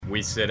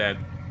we sit at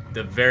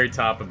the very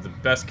top of the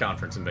best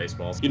conference in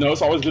baseball. You know,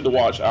 it's always good to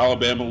watch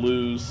Alabama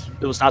lose.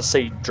 It was nice to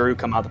see Drew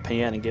come out of the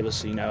pen and give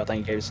us, I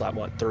think he gave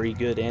us 3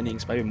 good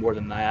innings, maybe more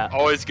than that.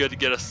 Always good to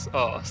get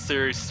a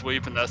series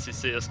sweep in the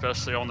SEC,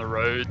 especially on the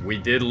road. We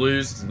did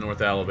lose to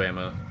North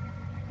Alabama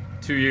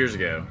 2 years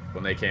ago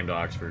when they came to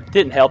Oxford. It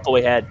didn't help that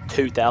we had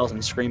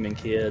 2,000 screaming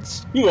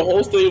kids. You have a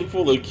whole stadium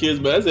full of kids,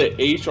 but that's an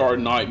HR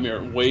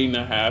nightmare waiting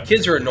to happen.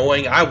 Kids are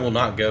annoying. I will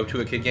not go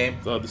to a kid game.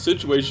 The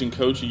situation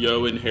Coach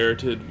Yo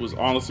inherited was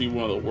honestly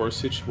one of the worst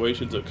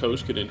situations a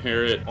coach could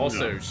inherit.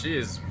 Also, she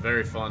is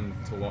very fun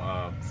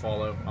to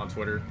follow on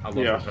Twitter. I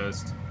love her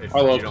post. I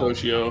love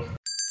Coach Yo.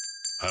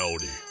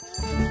 Howdy.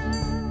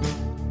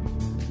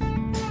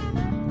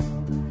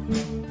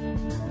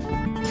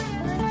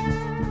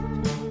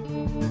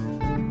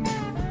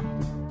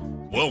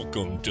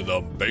 Welcome to the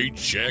Bait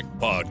Shack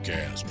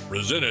Podcast,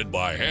 presented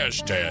by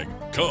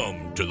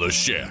 #Come to the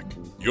Shack,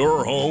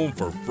 your home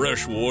for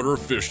freshwater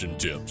fishing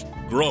tips,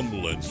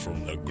 grumblings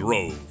from the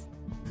Grove,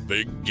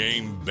 big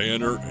game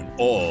banner, and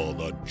all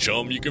the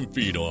chum you can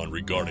feed on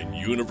regarding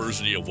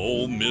University of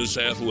Ole Miss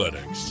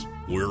athletics.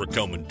 We're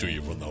coming to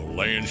you from the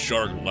Land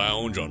Shark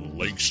Lounge on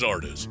Lake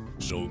Sardis,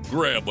 so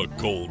grab a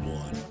cold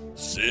one,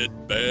 sit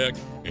back,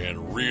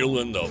 and reel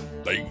in the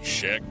Bait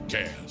Shack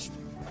Cast.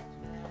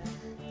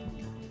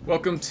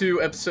 Welcome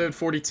to episode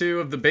 42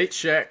 of the Bait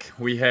Shack.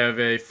 We have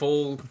a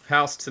full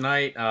house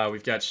tonight.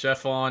 We've got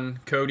Chef on,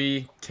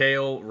 Cody,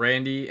 Kale,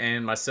 Randy,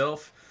 and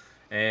myself.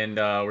 And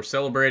we're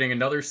celebrating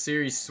another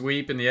series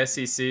sweep in the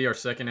SEC, our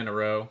second in a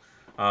row.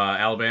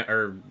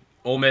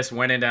 Ole Miss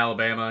went into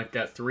Alabama,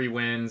 got 3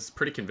 wins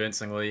pretty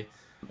convincingly.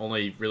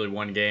 Only really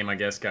one game, I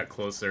guess, got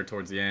close there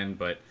towards the end,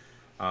 but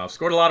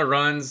scored a lot of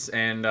runs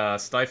and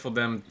stifled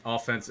their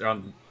offense.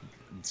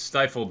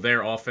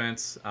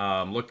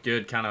 Looked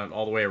good kind of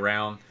all the way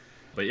around.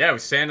 But yeah, we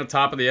stand on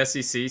top of the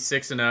SEC,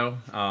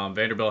 6-0.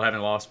 Vanderbilt having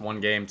lost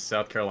one game to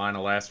South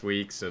Carolina last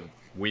week, so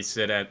we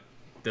sit at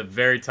the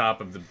very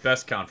top of the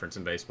best conference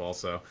in baseball.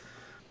 So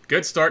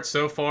good start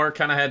so far.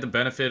 Kind of had the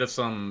benefit of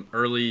some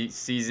early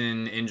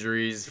season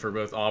injuries for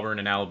both Auburn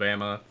and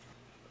Alabama.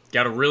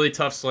 Got a really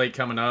tough slate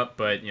coming up,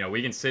 but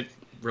we can sit,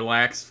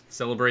 relax,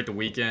 celebrate the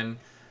weekend.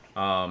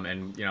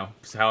 And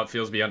how it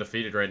feels to be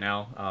undefeated right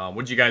now.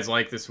 What did you guys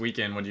like this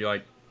weekend? What'd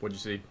you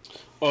see?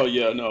 Oh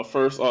yeah, no.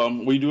 First,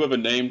 we do have a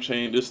name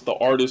change. It's the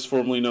artist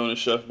formerly known as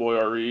Chef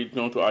Boyar Reed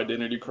going through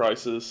identity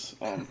crisis.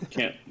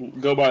 Can't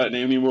go by that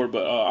name anymore.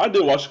 But I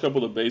did watch a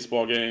couple of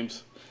baseball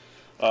games.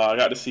 I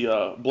got to see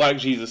Black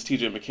Jesus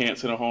T.J.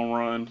 McCants in a home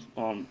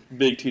run.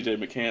 Big T.J.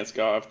 McCants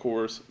guy, of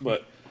course,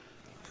 but.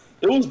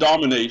 It was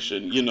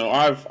domination.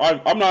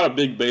 I'm not a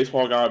big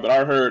baseball guy, but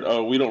I heard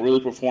we don't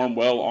really perform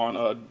well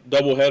on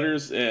double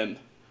headers, and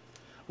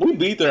we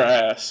beat their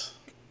ass.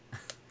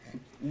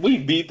 We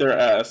beat their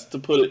ass, to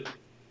put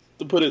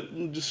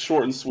it just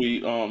short and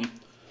sweet.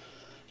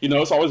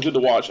 It's always good to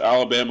watch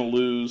Alabama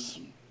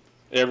lose.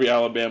 Every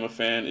Alabama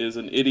fan is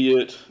an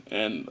idiot,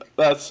 and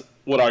that's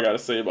what I got to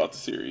say about the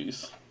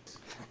series.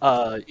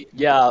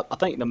 Yeah, I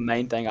think the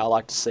main thing I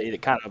like to see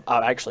that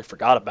I actually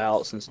forgot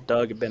about since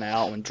Doug had been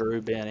out when Drew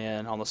been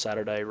in on the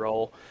Saturday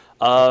roll.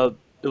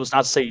 It was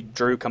nice to see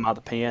Drew come out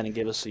of the pen and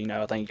give us,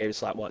 I think he gave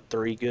us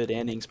 3 good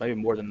innings, maybe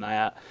more than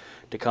that,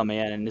 to come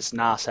in. And it's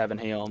nice having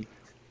him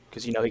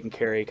because, he can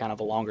carry kind of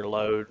a longer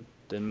load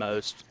than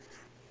most.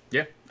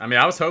 Yeah,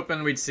 I was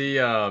hoping we'd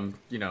see,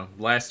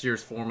 last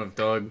year's form of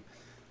Doug.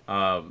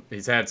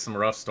 He's had some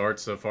rough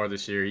starts so far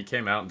this year. He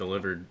came out and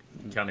delivered,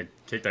 kind of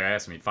kicked their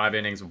ass. 5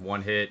 innings with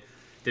 1 hit.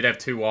 Did have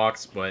 2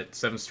 walks, but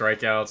 7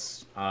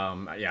 strikeouts.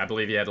 I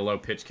believe he had a low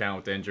pitch count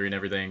with the injury and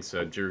everything.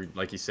 So Drew,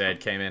 like you said,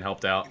 came in,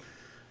 helped out.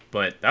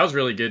 But that was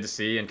really good to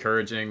see,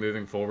 encouraging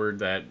moving forward.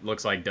 That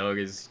looks like Doug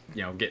is,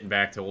 getting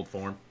back to old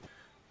form.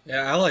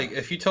 Yeah,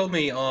 if you told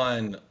me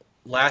on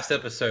last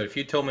episode, if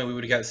you told me we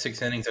would have got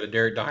 6 innings out of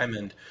Derek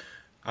Diamond,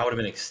 I would have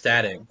been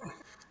ecstatic.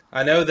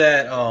 I know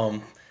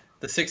that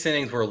the 6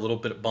 innings were a little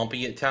bit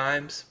bumpy at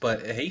times,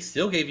 but he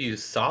still gave you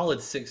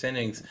solid 6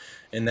 innings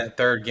in that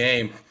third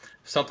game.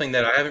 Something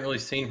that I haven't really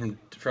seen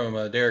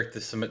from Derek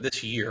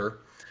this year.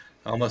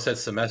 I almost said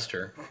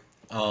semester.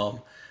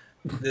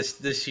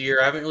 This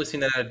year, I haven't really seen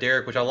that out of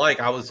Derek, which I like.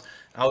 I was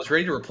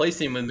ready to replace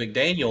him with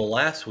McDaniel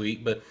last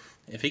week, but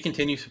if he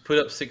continues to put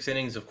up 6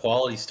 innings of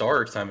quality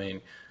starts,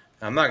 I'm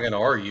not going to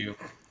argue.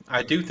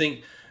 I do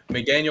think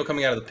McDaniel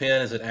coming out of the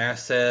pen is an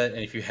asset,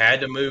 and if you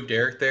had to move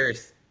Derek there,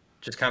 it's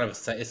just kind of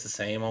it's the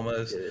same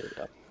almost.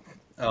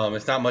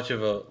 It's not much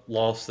of a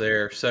loss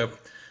there. So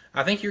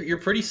I think you're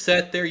pretty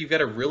set there. You've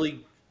got a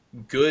really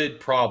good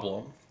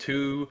problem.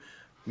 2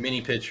 mini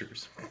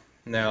pitchers.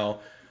 Now,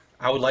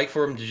 I would like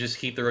for them to just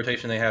keep the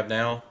rotation they have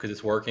now because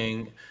it's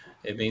working.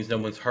 It means no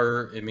one's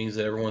hurt. It means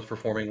that everyone's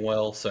performing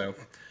well. So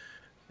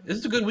this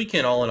is a good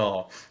weekend all in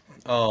all.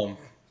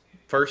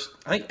 First,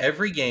 I think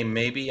every game,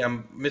 maybe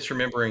I'm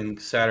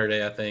misremembering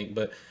Saturday, I think,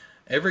 but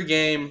every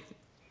game,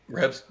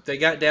 Rebs, they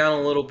got down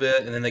a little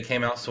bit, and then they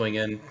came out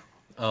swinging.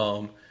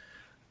 Again,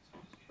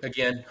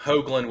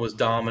 Hoagland was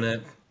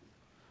dominant.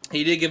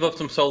 He did give up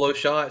some solo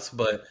shots,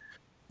 but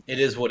it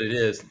is what it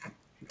is.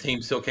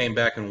 team still came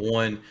back and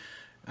won.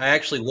 I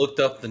actually looked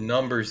up the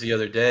numbers the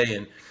other day,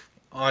 and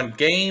on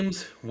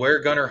games where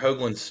Gunnar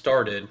Hoagland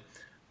started,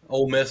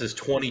 Ole Miss is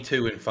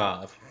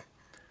 22-5. It's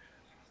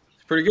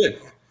pretty good.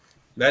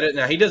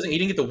 Now he didn't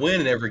get the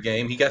win in every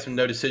game. He got some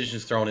no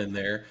decisions thrown in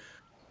there,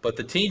 but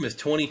the team is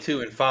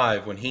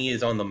 22-5 when he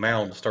is on the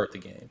mound to start the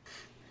game.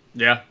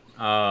 Yeah,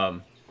 I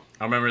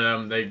remember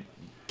them. They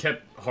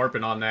kept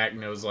harping on that,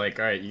 and it was like,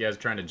 all right, you guys are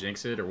trying to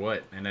jinx it or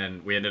what? And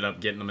then we ended up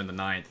getting them in the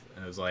ninth,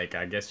 and it was like,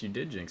 I guess you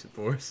did jinx it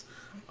for us.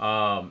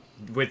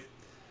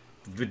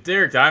 With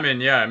Derek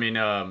Diamond, yeah, I mean,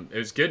 it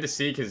was good to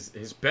see because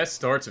his best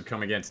starts have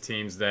come against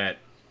teams that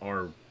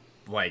are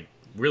like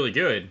really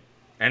good,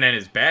 and then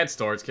his bad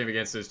starts came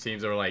against those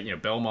teams that are like,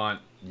 Belmont,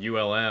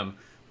 ULM.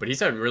 But he's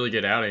had really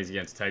good outings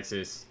against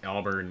Texas,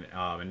 Auburn,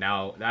 and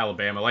now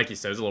Alabama. Like you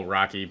said, it was a little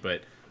rocky,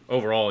 but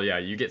overall, yeah,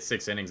 you get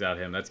 6 innings out of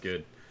him. That's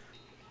good.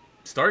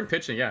 Starting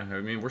pitching, yeah. I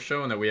mean, we're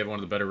showing that we have one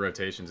of the better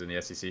rotations in the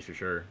SEC for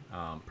sure.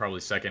 Probably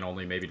second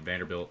only maybe to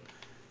Vanderbilt.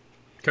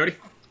 Cody?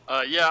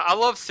 Yeah, I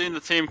love seeing the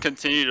team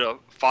continue to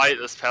fight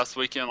this past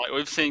weekend. Like,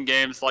 we've seen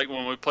games like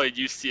when we played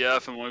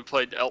UCF and when we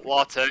played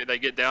La Tech, they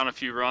get down a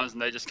few runs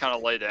and they just kind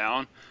of lay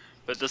down.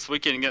 But this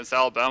weekend against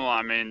Alabama,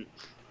 I mean,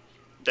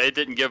 they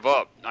didn't give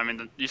up. I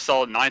mean, you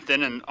saw the 9th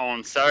inning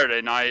on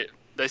Saturday night.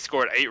 They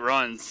scored 8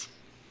 runs.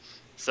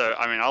 So,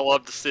 I mean, I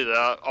love to see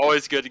that.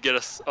 Always good to get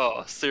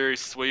a series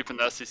sweep in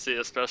the SEC,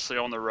 especially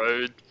on the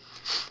road.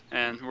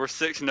 And we're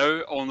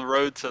 6-0 on the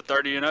road to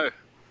 30-0.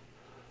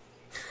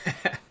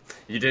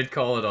 You did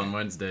call it on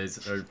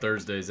Wednesday's or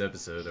Thursday's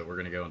episode that we're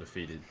going to go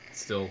undefeated.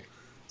 Still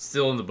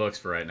in the books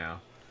for right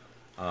now.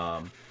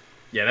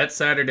 Yeah, that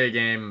Saturday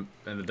game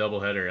and the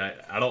doubleheader,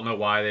 I don't know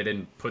why they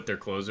didn't put their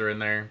closer in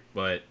there,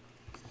 but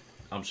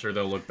I'm sure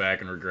they'll look back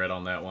and regret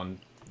on that one.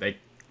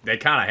 They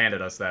kind of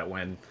handed us that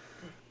win.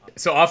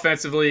 So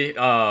offensively,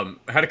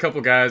 had a couple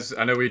guys.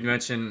 I know we'd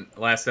mentioned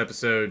last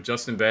episode,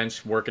 Justin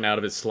Bench working out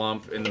of his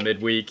slump in the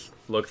midweek.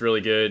 Looked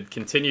really good.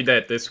 Continued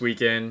that this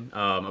weekend.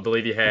 I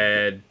believe he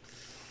had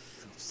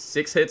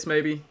 6 hits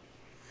maybe.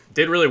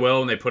 Did really well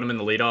when they put him in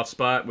the leadoff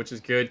spot, which is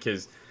good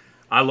because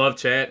I love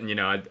Chat, and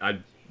I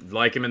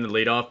like him in the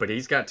leadoff, but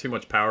he's got too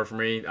much power for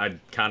me. I'd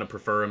kind of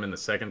prefer him in the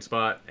second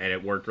spot, and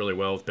it worked really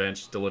well with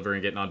Bench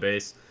delivering, getting on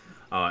base.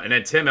 And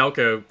then Tim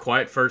Elko,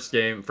 quiet first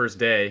 2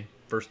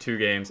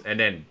 games, and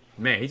then,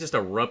 man, he just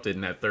erupted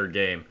in that third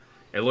game.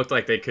 It looked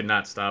like they could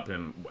not stop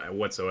him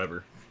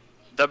whatsoever.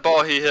 That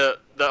ball he hit,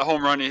 that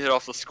home run he hit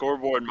off the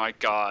scoreboard, my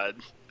God.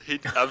 He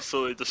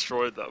absolutely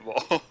destroyed that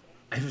ball.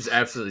 It was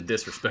absolutely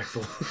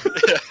disrespectful.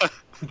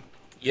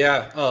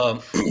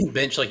 Yeah,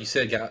 Bench, like you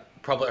said, got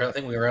probably, I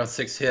think we were around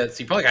 6 hits.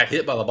 He probably got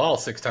hit by the ball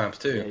 6 times,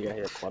 too. Yeah, he got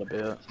hit quite a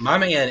bit. My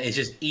man is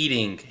just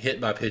eating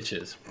hit by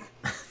pitches.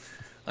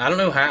 I don't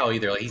know how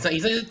either. Like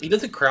he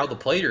doesn't crowd the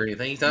plate or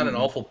anything. He's not an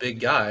awful big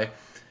guy.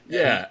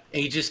 Yeah.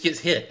 And he just gets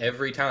hit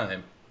every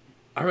time.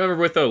 I remember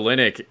with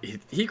Olenek,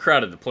 he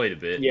crowded the plate a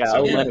bit. Yeah,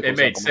 so Olenek it was made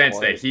up on the sense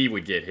plate. that he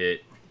would get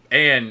hit.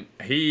 And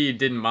he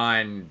didn't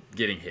mind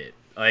getting hit.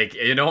 Like,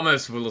 it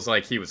almost was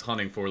like he was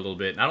hunting for a little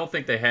bit. And I don't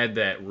think they had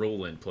that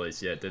rule in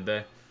place yet, did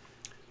they?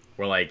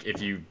 Where, like, if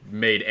you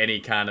made any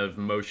kind of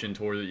motion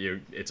toward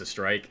you, it's a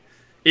strike.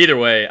 Either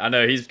way, I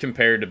know he's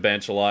compared to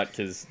Bench a lot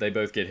because they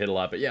both get hit a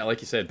lot. But, yeah,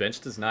 like you said,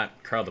 Bench does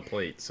not crowd the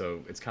plate,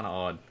 so it's kind of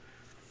odd.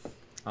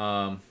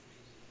 I'm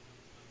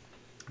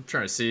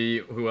trying to see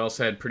who else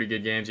had pretty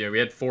good games. We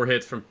had 4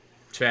 hits from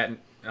Chat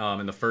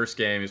in the first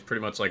game. It's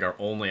pretty much like our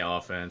only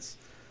offense.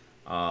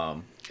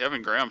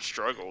 Kevin Graham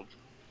struggled.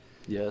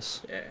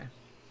 Yes. Yeah.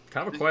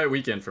 Kind of a quiet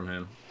weekend from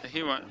him.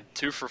 He went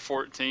 2 for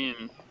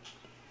 14.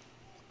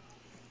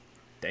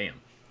 Damn.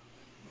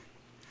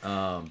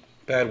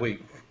 Bad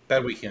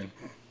weekend.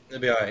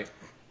 It'll be all right.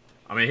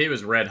 I mean, he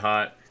was red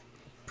hot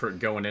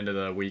going into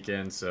the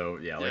weekend, so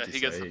yeah, like you he say,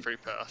 gets the free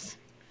pass.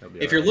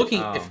 If you're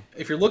looking,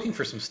 if you're looking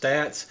for some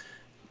stats,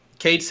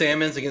 Cade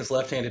Salmons against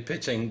left-handed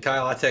pitching.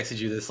 Kyle, I texted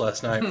you this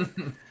last night.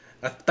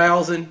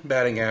 1,000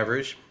 batting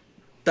average,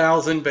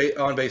 1,000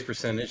 on base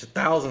percentage,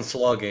 1,000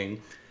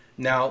 slugging.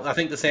 Now, I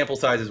think the sample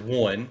size is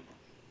 1,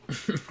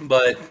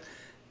 but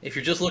if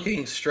you're just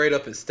looking straight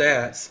up at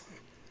stats,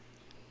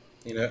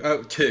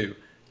 2.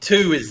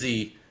 2 is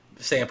the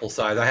sample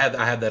size. I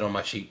had that on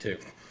my sheet too.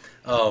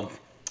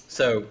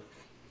 So,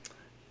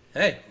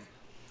 hey,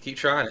 keep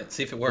trying it.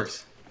 See if it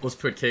works. Let's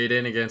put Cade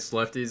in against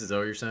lefties. Is that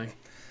what you're saying?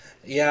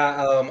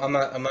 Yeah, I'm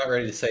not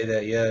ready to say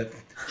that yet.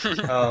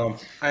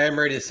 I am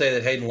ready to say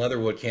that Hayden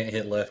Leatherwood can't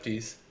hit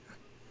lefties.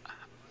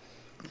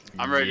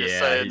 I'm ready to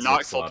say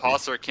Knox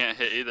Leposter can't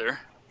hit either.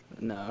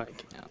 No, I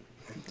can't.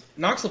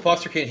 Knox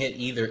Leposter can't hit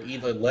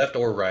either left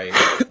or right.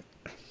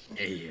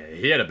 Yeah,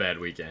 he had a bad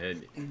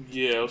weekend.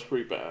 Yeah, it was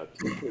pretty bad.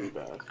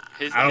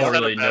 I don't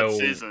really had a bad know.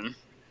 Season.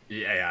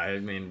 Yeah, I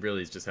mean, really,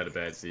 he's just had a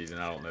bad season.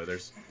 I don't know.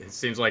 It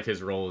seems like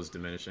his role is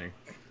diminishing.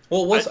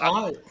 Well, what's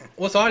odd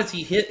is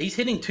he's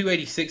hitting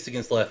 286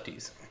 against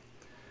lefties,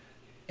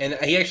 and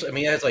he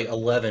has like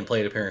 11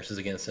 plate appearances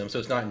against them, so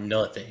it's not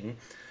nothing.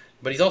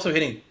 But he's also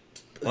hitting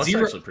Well, that's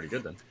actually pretty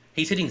good then.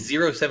 He's hitting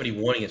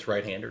 0.71 against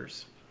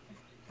right-handers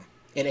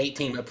in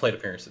 18 plate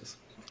appearances.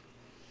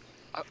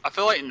 I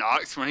feel like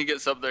Knox, when he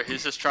gets up there,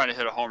 he's just trying to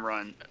hit a home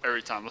run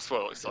every time. That's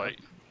what it looks like.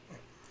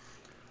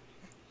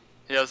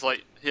 He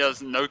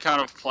has no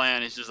kind of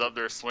plan. He's just up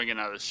there swinging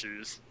out his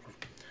shoes.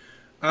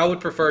 I would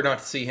prefer not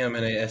to see him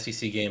in a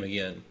SEC game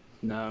again.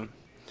 No.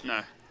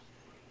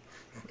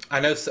 I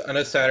know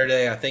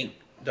Saturday, I think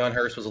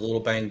Dunhurst was a little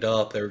banged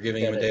up. They were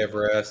giving him a day of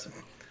rest.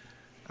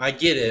 I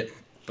get it,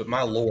 but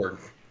my Lord.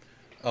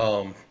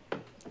 And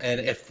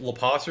if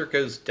LaPosser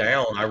goes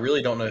down, I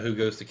really don't know who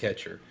goes to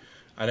catcher.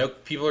 I know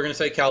people are going to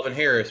say Calvin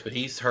Harris, but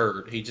he's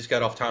hurt. He just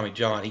got off Tommy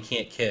John. He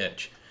can't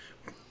catch.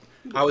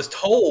 I was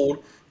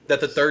told that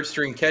the third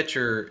string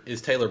catcher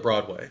is Taylor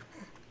Broadway.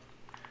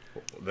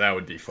 That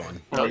would be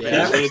fun. Oh,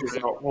 yeah.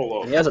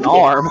 Hold on. He has an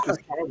arm.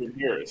 Calvin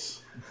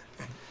Harris.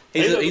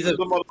 He's the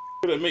motherfucker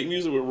that make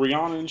music with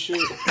Rihanna and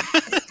shit.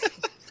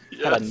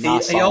 Had a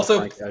nice he also-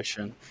 Frank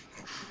Ocean.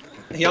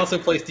 He also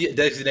plays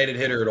designated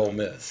hitter at Ole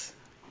Miss.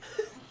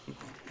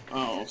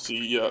 Oh,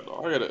 see, yeah,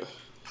 I gotta.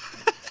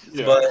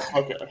 Yeah, But-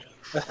 okay.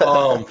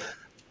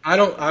 I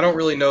don't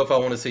really know if I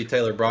want to see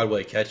Taylor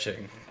Broadway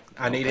catching.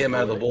 I need him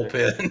out of the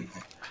bullpen.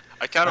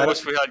 I kind of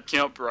wish we had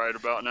Kemp right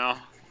about now.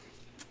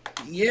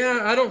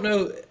 Yeah, I don't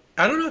know.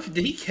 I don't know if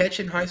did he catch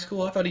in high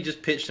school. I thought he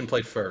just pitched and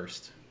played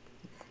first.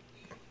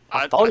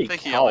 I thought he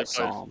think caught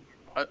some.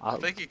 I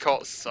think he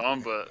caught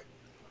some, but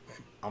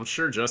I'm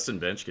sure Justin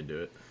Bench could do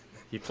it.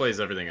 He plays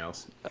everything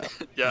else.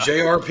 yeah,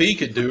 JRP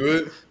could do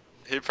it.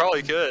 he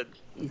probably could.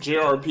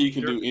 JRP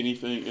can do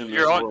anything in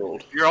this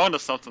world. You're onto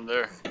something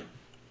there.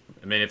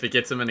 I mean, if it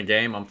gets him in a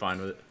game, I'm fine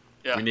with it.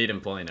 Yeah. We need him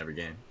playing every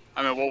game.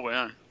 I mean, we'll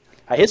win.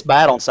 Hey, his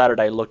bat on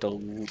Saturday looked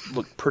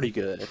pretty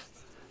good.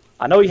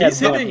 I know he has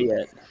He's one hitting-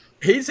 hit.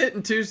 He's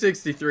hitting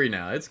 263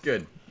 now. It's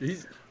good.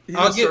 He's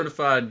a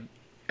certified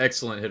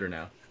excellent hitter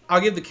now.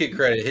 I'll give the kid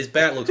credit. His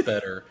bat looks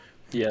better.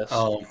 Yes.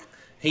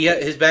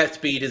 His bat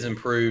speed has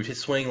improved. His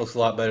swing looks a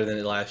lot better than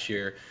it last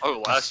year.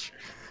 Oh, last year.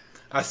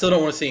 I still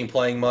don't want to see him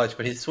playing much,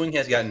 but his swing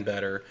has gotten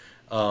better.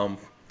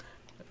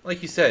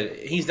 Like you said,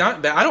 he's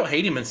not bad. I don't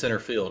hate him in center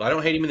field. I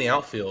don't hate him in the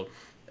outfield.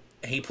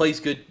 He plays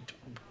good,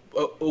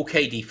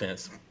 okay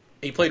defense.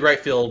 He played right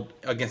field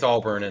against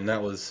Auburn, and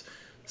that was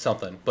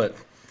something. But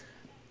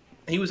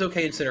he was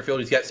okay in center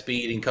field. He's got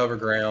speed. He can cover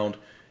ground.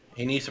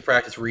 He needs to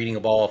practice reading a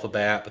ball off a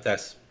bat, but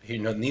that's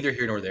neither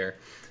here nor there.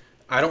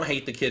 I don't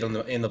hate the kid in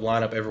the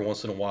lineup every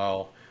once in a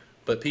while,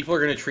 but people are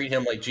going to treat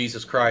him like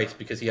Jesus Christ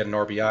because he had an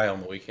RBI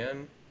on the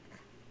weekend.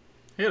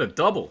 He had a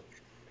double.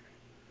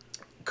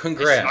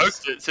 Congrats. He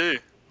smoked it too.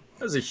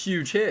 That was a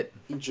huge hit.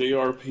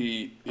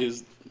 JRP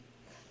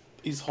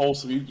he's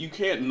wholesome. You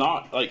can't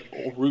not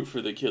root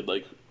for the kid.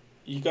 Like,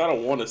 you gotta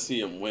want to see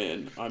him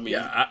win. I mean,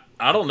 Yeah,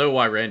 I don't know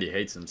why Randy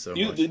hates him so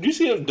much. did you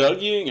see him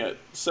Dougieing at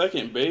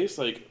second base?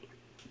 Like,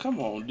 come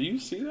on, do you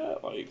see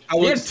that? Like,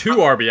 He had 2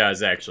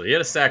 RBIs actually. He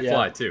had a sac Yeah.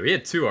 fly too. He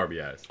had 2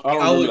 RBIs. I don't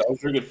remember that. I was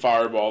drinking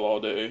Fireball all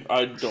day.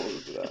 I don't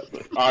remember that,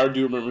 but I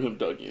do remember him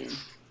Dougieing.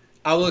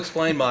 I will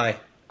explain my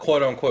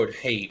quote-unquote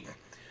hate.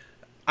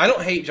 I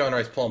don't hate John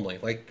Rice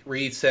Plumlee. Like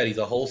Reed said, he's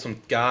a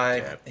wholesome guy.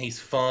 Yeah. He's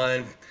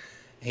fun.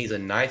 He's a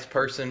nice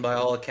person by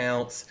all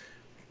accounts.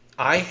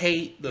 I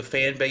hate the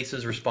fan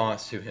base's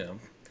response to him.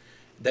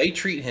 They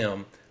treat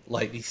him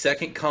like the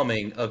second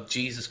coming of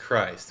Jesus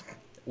Christ.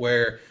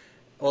 Where,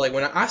 like,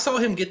 when I saw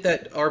him get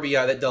that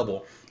RBI, that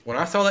double, when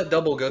I saw that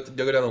double go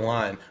down the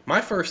line,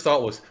 my first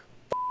thought was,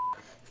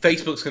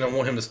 Facebook's going to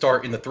want him to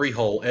start in the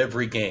 3-hole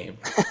every game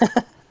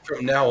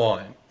from now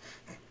on.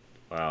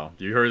 Wow.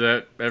 You heard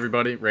that,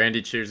 everybody?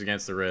 Randy cheers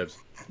against the Rebs.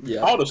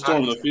 Yeah. I would have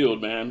stormed the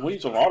field, man. What are you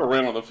talking? I would have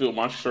ran on the field,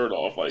 my shirt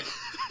off. Like,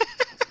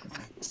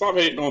 stop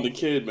hating on the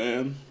kid,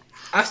 man.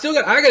 I got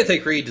to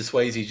take Reed to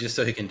Swayze just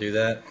so he can do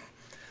that.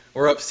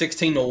 We're up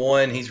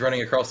 16-1. He's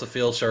running across the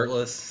field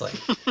shirtless. It's like,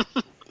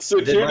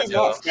 Security's Did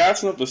my not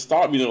fast enough to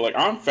stop me, though. Like,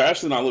 I'm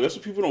faster than I look. That's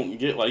what people don't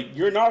get. Like,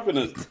 you're not going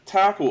to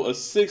tackle a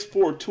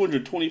 6'4",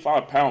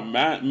 225-pound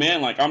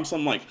man like I'm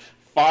some, 5'8",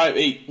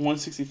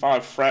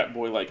 165 frat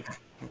boy. Like,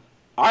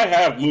 I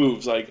have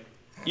moves. Like,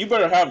 you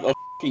better have a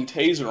fucking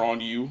taser on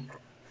you.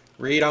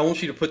 Reed, I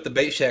want you to put the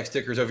Bait Shack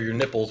stickers over your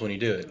nipples when you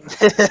do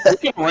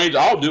it. You can range,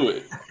 I'll do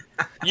it.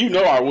 You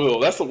know I will.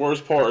 That's the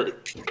worst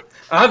part.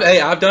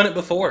 I've done it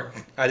before.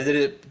 I did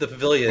it at the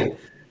Pavilion.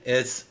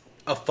 It's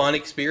a fun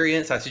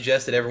experience. I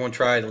suggest that everyone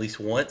try it at least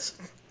once.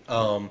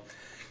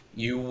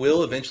 You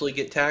will eventually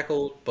get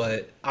tackled,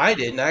 but I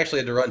didn't. I actually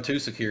had to run to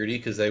security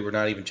because they were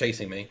not even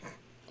chasing me.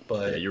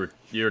 But Yeah,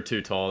 you were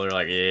too tall. They're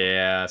like,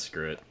 yeah,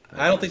 screw it.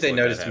 I don't think they Just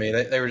let noticed that me.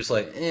 happen. They were just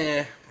like,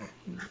 eh.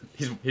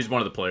 He's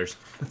one of the players.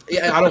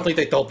 Yeah, I don't think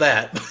they thought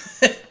that.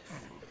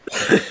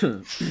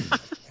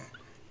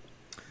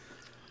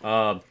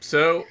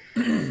 So,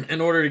 in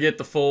order to get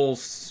the full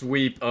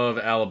sweep of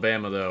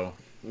Alabama, though,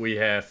 we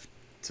have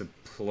to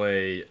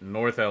play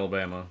North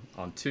Alabama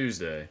on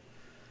Tuesday.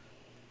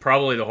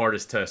 Probably the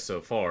hardest test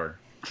so far.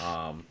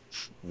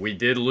 We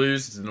did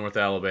lose to North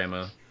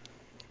Alabama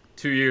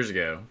 2 years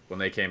ago when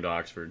they came to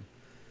Oxford.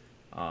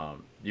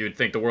 You would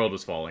think the world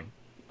was falling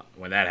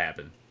when that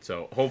happened.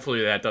 So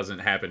hopefully that doesn't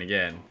happen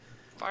again.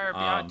 Fire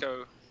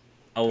Bianco.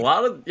 A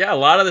lot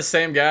of the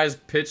same guys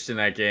pitched in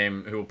that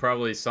game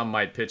who some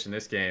might pitch in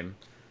this game.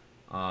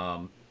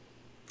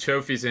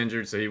 Chofi's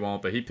injured, so he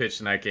won't, but he pitched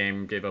in that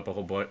game, gave up a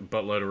whole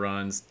buttload of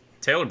runs.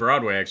 Taylor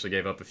Broadway actually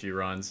gave up a few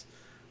runs,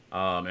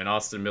 and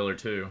Austin Miller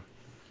too.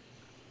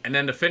 And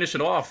then to finish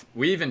it off,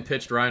 we even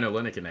pitched Ryan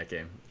Olenek in that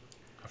game.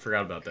 I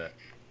forgot about that.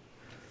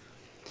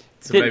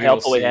 So didn't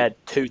help we had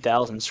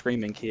 2,000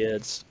 screaming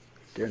kids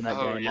during that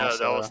game. Oh yeah,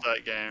 that was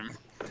that game.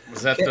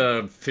 Was that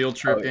the field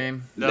trip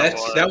game?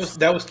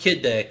 That was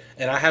Kid Day,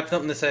 and I have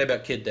something to say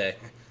about Kid Day.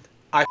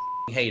 I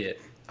hate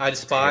it. I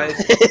despise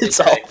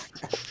it.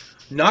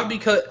 Not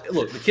because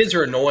look, the kids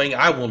are annoying.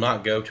 I will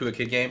not go to a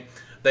kid game.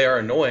 They are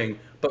annoying,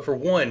 but for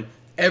one,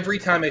 every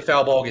time a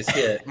foul ball gets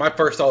hit, my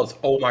first thought is,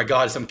 "Oh my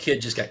God, some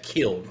kid just got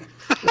killed,"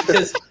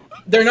 because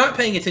they're not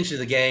paying attention to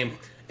the game.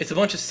 It's a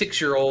bunch of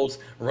 6-year-olds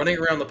running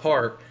around the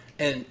park,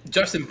 and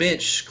Justin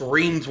Bench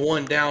screams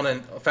one down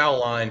in a foul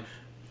line,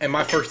 and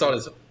my first thought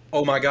is,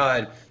 "Oh my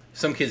God,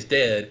 some kid's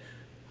dead."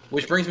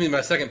 Which brings me to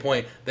my second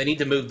point. They need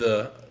to move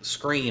the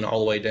screen all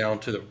the way down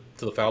to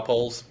the foul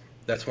poles.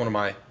 That's one of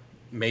my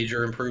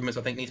major improvements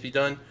I think needs to be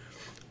done.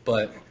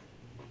 But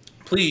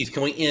please,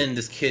 can we end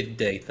this Kid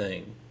Day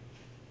thing?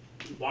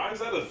 Why is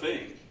that a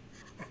thing?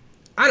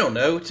 I don't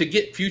know. To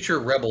get future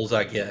rebels,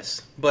 I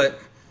guess. But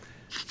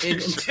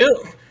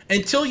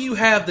until you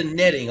have the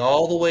netting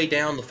all the way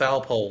down the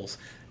foul poles,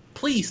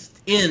 please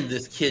end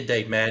this Kid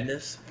Day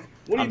madness.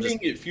 What do you mean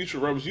get future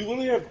rebels? You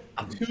literally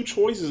have two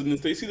choices in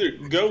this. They either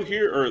go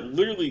here or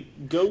literally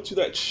go to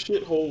that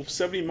shithole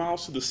 70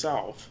 miles to the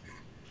south.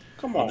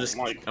 Come on,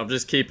 Mike. I'm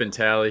just keeping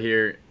tally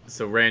here.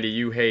 So, Randy,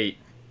 you hate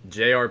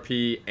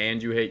JRP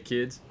and you hate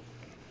kids?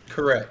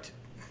 Correct.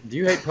 Do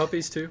you hate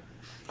puppies too?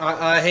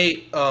 I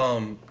hate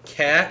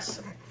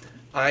cats.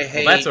 I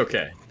hate. Well, that's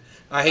okay.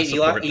 I hate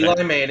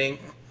Eli Manning.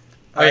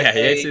 Oh yeah,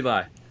 he hates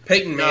Eli.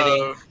 Peyton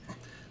Manning.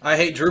 I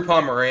hate Drew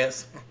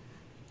Pomerantz.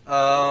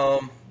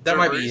 That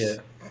might be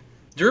it.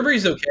 Drew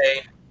Brees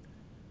okay.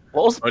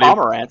 What was the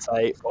Pomerantz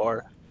hate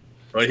for?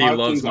 But he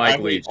loves Mike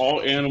Leach. I hate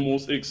all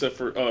animals except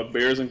for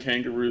bears and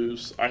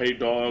kangaroos. I hate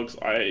dogs.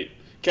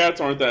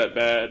 Cats aren't that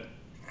bad.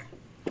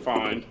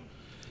 Fine.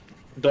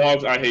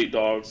 Dogs, I hate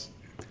dogs.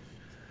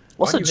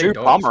 What's the Drew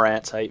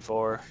Pomerantz hate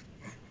for?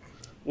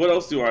 What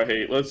else do I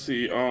hate? Let's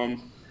see. I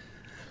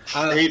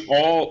hate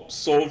all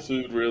soul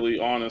food, really,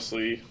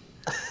 honestly.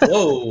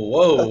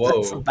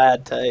 Whoa. That's a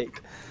bad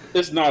take.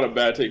 It's not a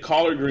bad take.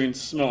 Collard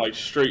greens smell like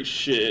straight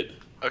shit.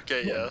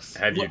 Okay, yes.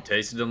 Have you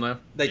tasted them, though?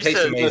 They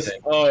taste amazing.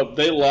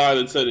 They lied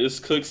and said it's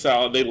cooked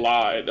salad. They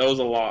lied. That was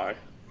a lie.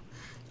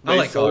 I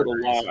like collard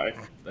greens. A lie.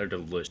 They're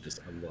delicious.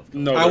 I love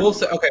them. No, I will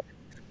say, okay,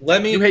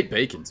 You hate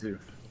bacon, too.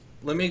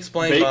 Let me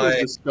explain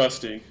Bacon's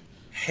disgusting.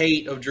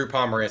 Hate of Drew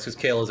Pomerantz, because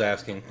Kayla's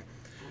asking.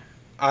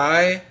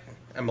 I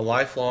am a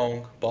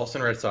lifelong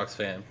Boston Red Sox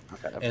fan.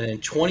 Okay. And in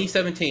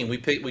 2017,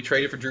 we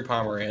traded for Drew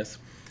Pomerantz.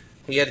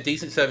 He had a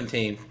decent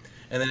 17.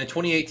 And then in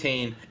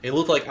 2018, it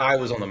looked like I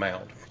was on the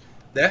mound.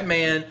 That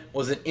man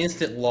was an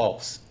instant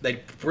loss.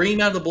 They bring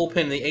him out of the bullpen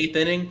in the 8th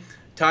inning,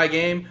 tie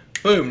game,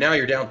 boom, now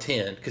you're down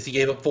 10 because he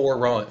gave up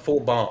 4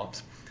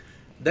 bombs.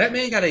 That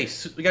man got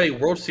a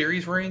World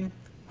Series ring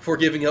for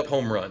giving up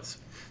home runs.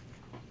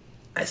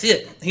 That's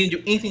it. He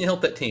didn't do anything to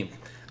help that team.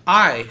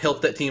 I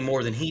helped that team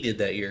more than he did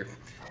that year.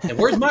 And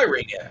where's my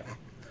ring at?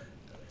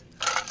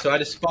 So I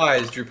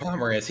despise Drew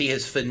Pomerantz. He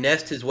has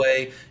finessed his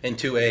way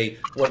into a,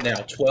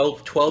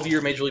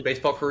 12-year Major League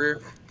Baseball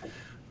career.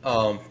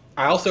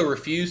 I also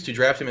refused to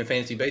draft him in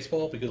fantasy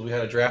baseball because we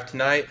had a draft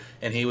tonight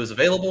and he was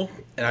available,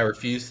 and I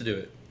refused to do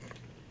it.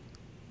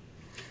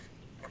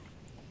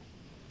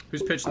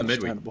 Who's pitched the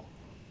midweek?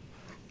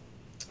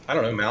 I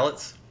don't know,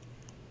 Mallets.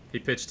 He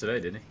pitched today,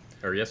 didn't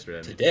he? Or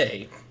yesterday?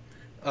 Today?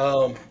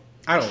 I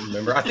don't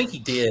remember. I think he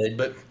did,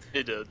 but...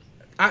 He did.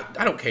 I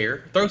don't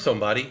care. Throw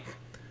somebody.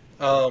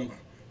 Yeah,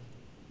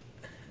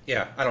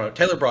 I don't know.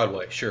 Taylor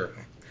Broadway, sure.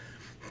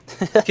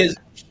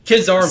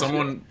 Kids arms.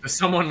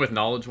 Someone with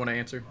knowledge want to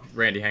answer?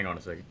 Randy, hang on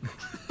a second.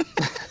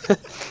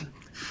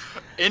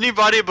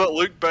 Anybody but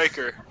Luke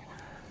Baker.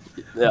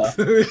 Yeah,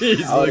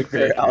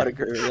 I would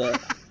agree with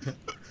that.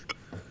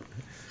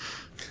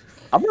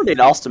 I'm gonna need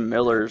Austin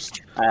Miller's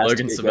ass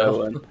Logan to get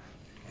going.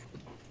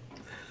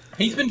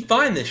 He's been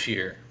fine this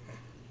year.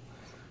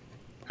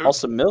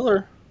 Austin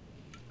Miller?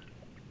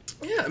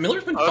 Yeah,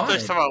 Miller's been I fine. thought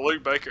you were talking about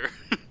Luke Baker.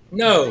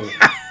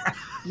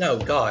 No,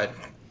 God.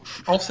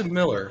 Austin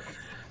Miller.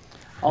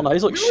 Oh no,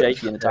 he's looked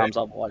shaky in the times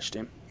I've watched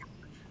him.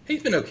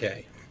 He's been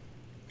okay.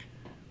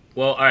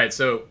 Well, all right.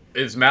 So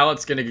is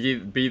Mallett's going to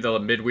be the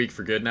midweek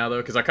for good now,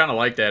 though? Because I kind of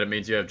like that. It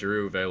means you have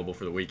Drew available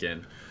for the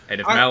weekend. And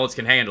if Mallett's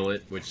can handle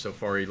it, which so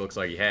far he looks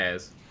like he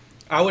has.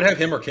 I would have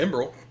him or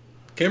Kimbrel.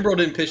 Kimbrel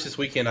didn't pitch this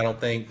weekend, I don't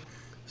think.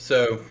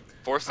 So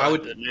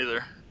Forsythe didn't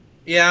either.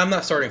 Yeah, I'm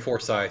not starting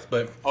Forsythe,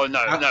 but I'm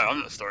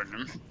not starting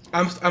him.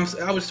 I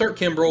would start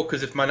Kimbrel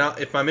because if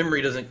my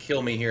memory doesn't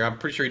kill me here, I'm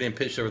pretty sure he didn't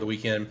pitch over the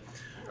weekend.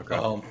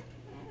 Okay.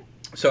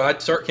 So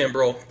I'd start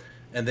Kimbrel,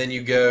 and then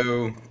you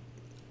go,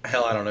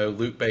 I don't know,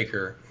 Luke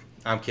Baker.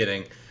 I'm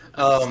kidding.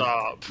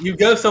 Stop. You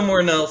go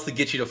somewhere else to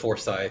get you to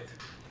Forsythe.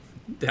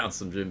 Down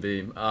some Jim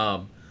Beam.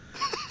 But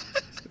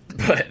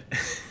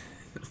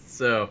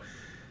so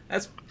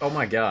that's oh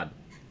my god.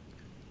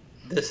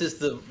 This is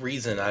the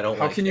reason I don't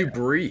How like can you cats.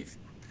 breathe?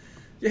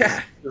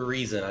 Yeah, The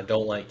reason I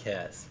don't like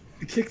cats.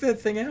 kick that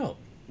thing out.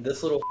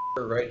 This little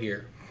right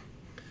here.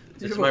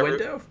 Did you This have is a my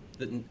window?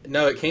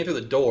 No, it came through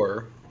the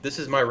door. This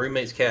is my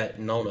roommate's cat,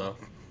 Nona.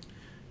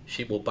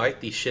 She will bite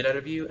the shit out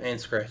of you and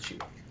scratch you.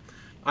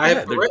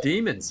 Yeah, they're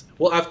demons.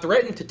 Well, I've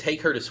threatened to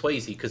take her to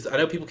Swayze because I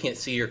know people can't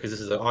see her because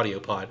this is an audio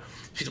pod.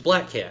 She's a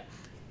black cat.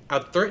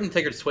 I've threatened to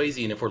take her to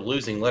Swayze, and if we're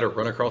losing, let her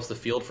run across the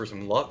field for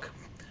some luck.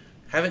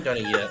 Haven't done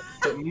it yet,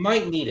 but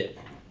might need it.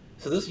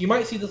 So you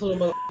might see this little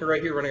motherfucker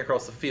right here running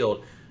across the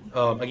field.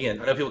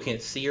 Again, I know people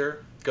can't see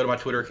her. Go to my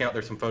Twitter account.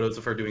 There's some photos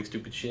of her doing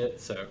stupid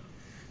shit. So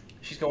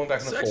she's going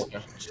back in the floor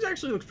now. She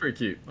actually looks pretty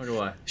cute. Not gonna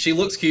lie. She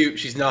looks cute.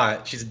 She's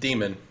not. She's a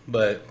demon,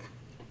 but.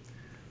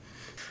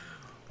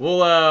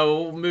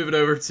 We'll move it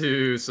over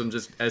to some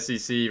just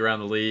SEC around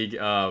the league.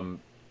 A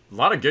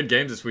lot of good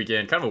games this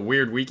weekend. Kind of a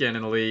weird weekend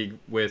in the league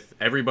with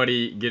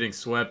everybody getting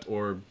swept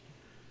or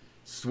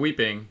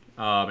sweeping,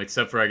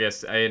 except for I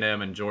guess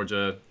A&M and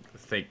Georgia. I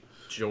think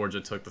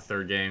Georgia took the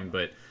third game,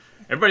 but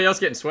everybody else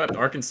getting swept.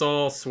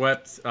 Arkansas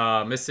swept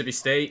Mississippi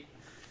State.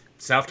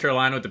 South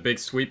Carolina with the big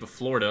sweep of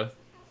Florida,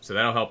 so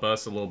that'll help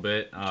us a little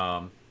bit.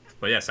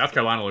 But yeah, South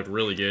Carolina looked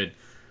really good.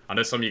 I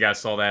know some of you guys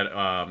saw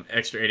that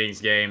extra innings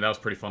game. That was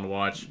pretty fun to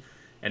watch.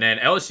 And then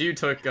LSU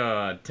took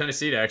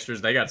Tennessee to extras.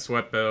 They got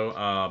swept,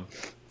 though.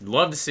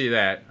 Love to see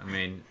that. I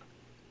mean,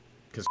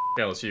 because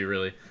LSU,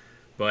 really.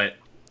 But,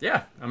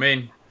 yeah, I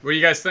mean, what do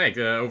you guys think?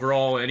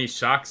 Overall, any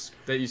shocks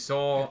that you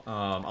saw?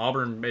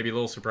 Auburn, maybe a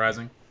little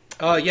surprising.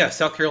 Yeah,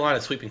 South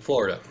Carolina sweeping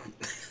Florida.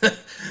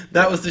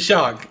 That was the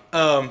shock.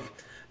 I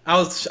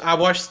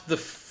watched the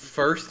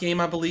first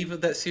game, I believe, of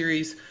that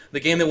series. The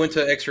game that went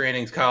to extra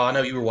innings. Kyle, I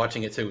know you were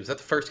watching it too. Was that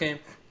the first game?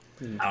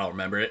 I don't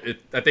remember it.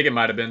 I think it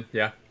might have been,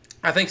 yeah.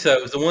 I think so.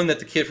 It was the one that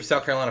the kid from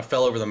South Carolina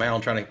fell over the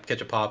mound trying to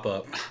catch a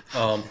pop-up.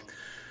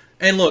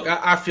 And look,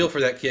 I feel for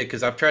that kid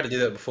because I've tried to do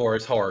that before.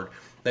 It's hard.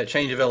 That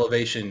change of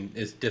elevation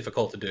is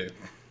difficult to do.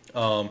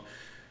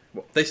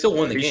 They still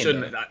won the game.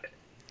 Shouldn't.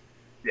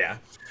 Yeah.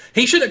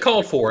 He should have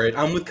called for it.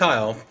 I'm with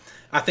Kyle.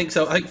 I think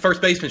so. I think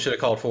first baseman should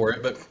have called for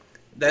it, but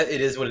it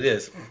is what it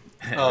is.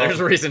 There's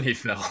a reason he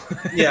fell.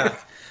 Yeah.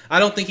 I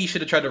don't think he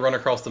should have tried to run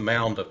across the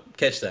mound to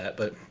catch that,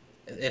 but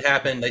it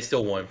happened. They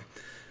still won.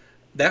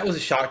 That was a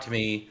shock to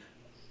me.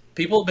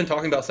 People have been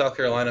talking about South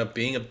Carolina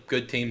being a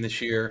good team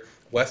this year.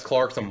 Wes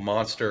Clark's a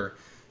monster,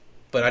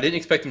 but I didn't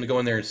expect him to go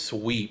in there and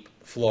sweep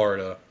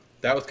Florida.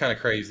 That was kind of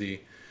crazy.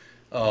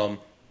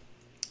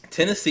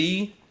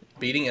 Tennessee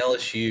beating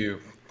LSU.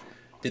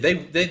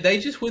 Did they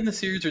just win the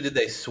series or did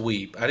they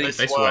sweep? They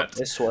swept.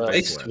 They swept.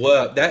 They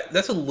swept.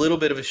 That's a little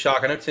bit of a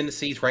shock. I know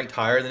Tennessee's ranked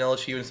higher than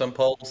LSU in some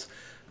polls.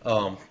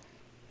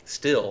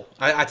 Still,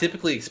 I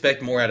typically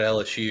expect more out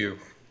of LSU.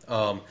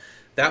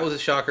 That was a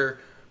shocker.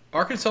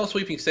 Arkansas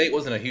sweeping State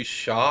wasn't a huge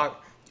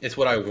shock. It's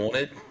what I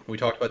wanted. We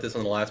talked about this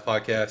on the last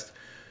podcast,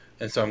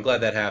 and so I'm glad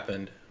that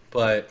happened.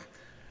 But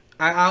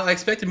I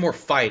expected more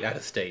fight out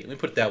of State. Let me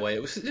put it that way.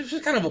 It was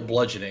just kind of a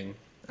bludgeoning.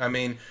 I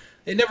mean,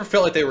 it never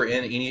felt like they were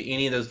in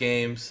any of those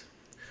games.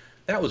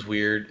 That was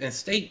weird. And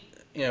State,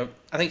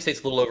 I think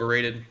State's a little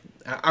overrated.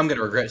 I'm going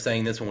to regret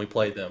saying this when we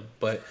played them,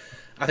 but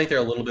I think they're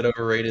a little bit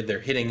overrated. Their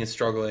hitting is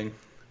struggling.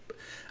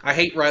 I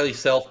hate Riley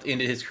Self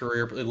ended his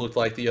career, it looked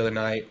like the other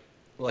night.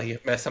 Like he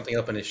messed something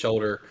up in his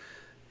shoulder.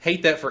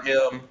 Hate that for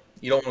him.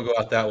 You don't want to go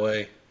out that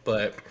way.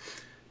 But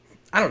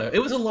I don't know. It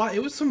was a lot.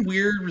 It was some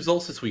weird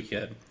results this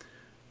weekend.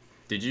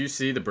 Did you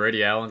see the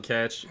Brady Allen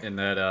catch in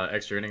that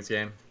extra innings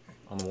game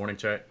on the morning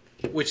check?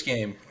 Which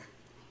game?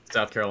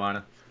 South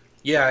Carolina.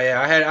 Yeah.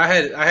 I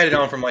had it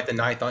on from like the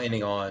ninth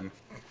inning on.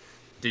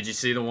 Did you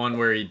see the one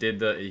where he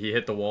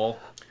hit the wall?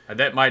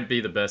 That might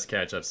be the best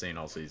catch I've seen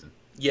all season.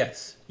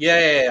 Yes.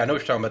 Yeah. I know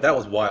what you're talking about. That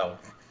was wild.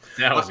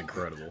 That was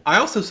incredible. I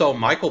also saw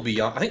Michael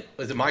Bianco. I think,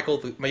 was it Michael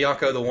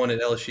Bianco, the one at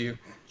LSU?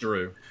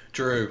 Drew.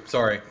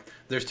 Sorry.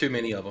 There's too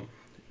many of them.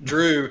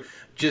 Drew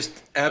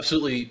just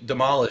absolutely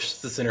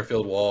demolished the center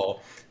field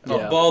wall.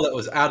 A ball that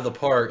was out of the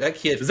park. That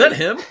kid. Is that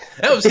him?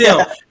 That was him.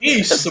 Yeah.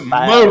 He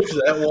smoked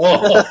that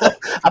wall.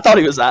 I thought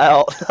he was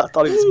out. I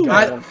thought he was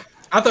gone.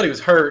 I thought he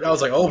was hurt. I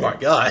was like, oh my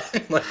God.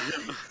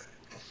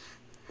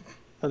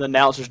 And the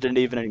announcers didn't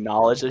even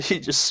acknowledge it. He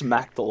just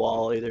smacked the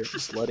wall either.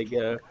 Just let it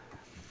go.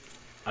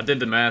 I did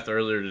the math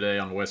earlier today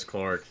on Wes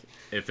Clark.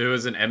 If it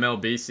was an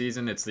MLB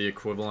season, it's the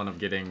equivalent of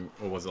getting,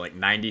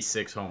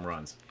 96 home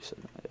runs.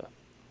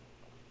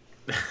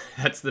 Yeah.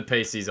 That's the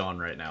pace he's on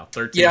right now.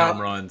 13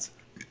 home runs.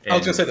 I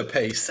was going to say the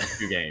pace.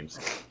 2 games.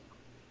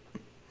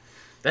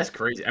 That's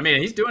crazy. I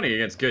mean, he's doing it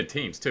against good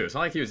teams, too. It's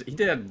not like he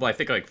did, I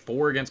think,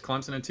 4 against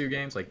Clemson in 2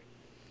 games.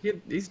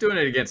 He's doing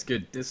it against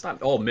good. It's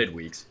not all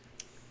midweeks.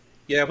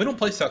 Yeah, we don't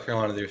play South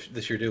Carolina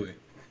this year, do we?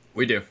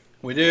 We do.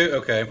 We do?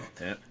 Okay.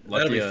 Yeah,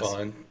 that'll be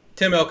fun.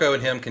 Tim Elko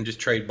and him can just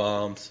trade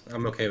bombs.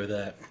 I'm okay with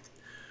that.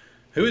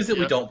 Who is it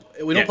we don't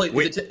play?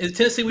 Is it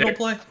Tennessee we don't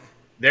play?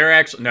 They're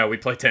actually no. We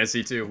play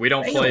Tennessee too. We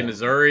don't play Damn.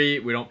 Missouri.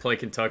 We don't play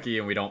Kentucky,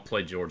 and we don't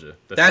play Georgia.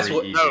 That's three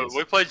what- No, easiest.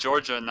 we play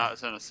Georgia and not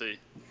Tennessee.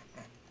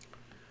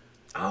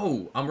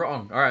 Oh, I'm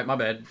wrong. All right, my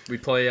bad. We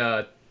play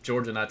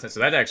Georgia, not Tennessee. So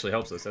that actually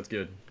helps us. That's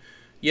good.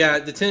 Yeah,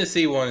 the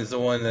Tennessee one is the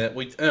one that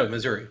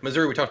Missouri.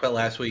 Missouri we talked about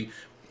last week,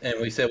 and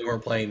we said we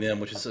weren't playing them,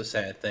 which is a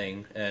sad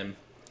thing, and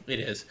it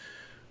is.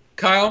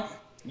 Kyle,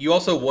 you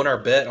also won our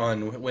bet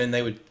on when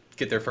they would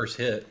get their first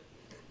hit.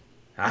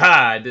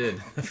 Aha, I did.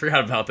 I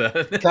forgot about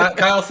that.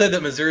 Kyle said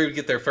that Missouri would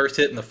get their first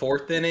hit in the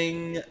 4th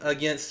inning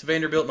against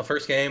Vanderbilt in the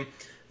first game.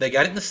 They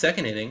got it in the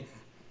 2nd inning.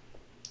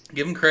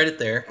 Give them credit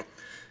there.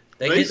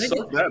 They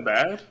suck that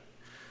bad?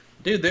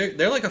 Dude,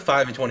 they're like a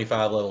 5-25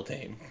 level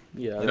team.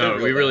 Yeah. No,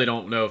 we really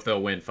don't know if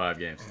they'll win 5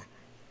 games.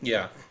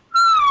 Yeah.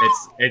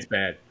 It's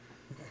bad.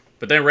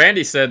 But then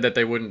Randy said that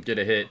they wouldn't get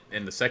a hit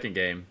in the 2nd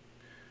game,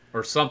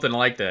 or something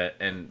like that,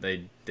 and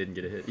they didn't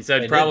get a hit. He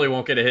said They probably didn't.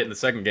 won't get a hit in the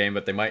 2nd game,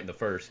 but they might in the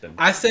 1st. And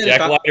I said Jack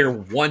if I- Leiter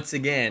once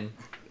again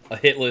a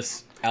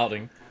hitless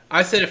outing.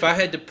 I said if I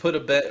had to put a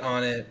bet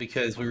on it,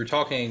 because we were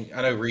talking,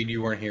 I know Reed,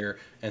 you weren't here,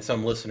 and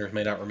some listeners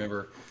may not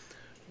remember.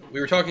 We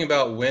were talking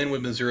about when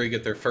would Missouri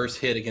get their first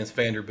hit against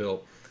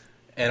Vanderbilt,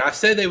 and I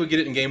said they would get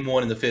it in game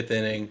 1 in the 5th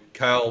inning.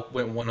 Kyle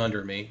went one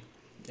under me,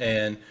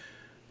 and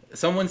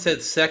someone said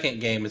 2nd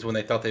game is when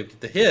they thought they'd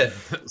get the hit,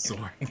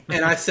 Sorry.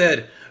 and I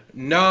said,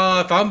 no,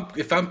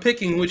 if I'm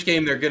picking which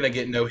game they're gonna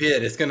get no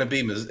hit, it's gonna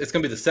be the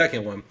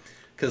 2nd one,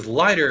 because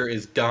Leiter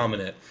is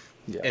dominant.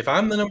 Yeah. If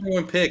I'm the number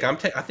 1 pick, I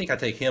think I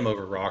take him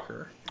over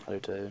Rocker. I do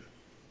too.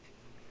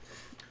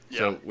 Yeah.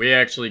 So we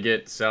actually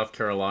get South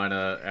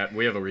Carolina.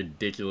 We have a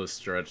ridiculous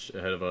stretch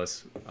ahead of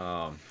us.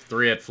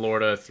 3 at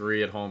Florida,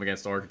 3 at home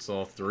against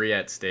Arkansas, 3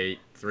 at State,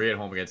 3 at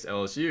home against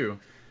LSU,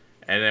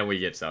 and then we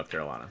get South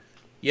Carolina.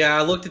 Yeah,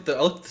 I looked at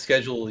the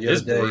schedule the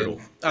It's other day. brutal.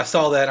 And I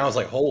saw that and I was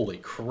like, "Holy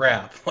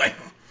crap!" Like,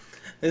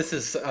 this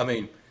is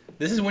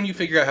when you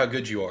figure out how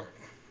good you are.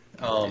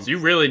 You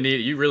really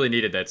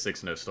needed that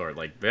 6-0 start.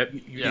 Like that,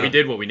 Yeah. we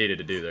did what we needed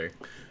to do there.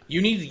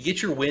 You need to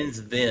get your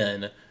wins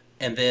then,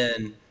 and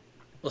then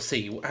let's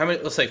see how many.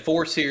 Let's say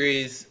 4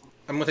 series.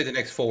 I'm gonna take the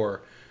next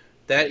 4.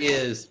 That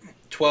is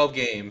 12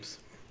 games,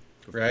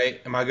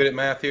 right? Am I good at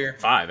math here?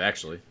 5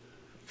 actually.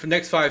 For the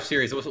next 5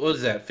 series, what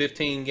is that?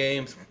 15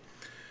 games.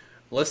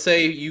 Let's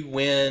say you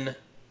win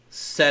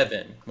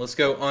 7. Let's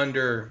go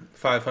under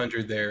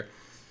 500 there.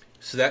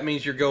 So that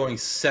means you're going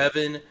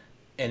 7-8.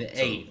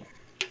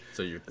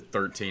 So you're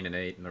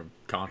 13-8 in the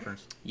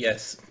conference.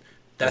 Yes,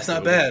 that's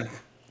not really bad.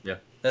 Yeah.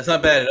 That's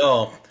not bad at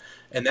all.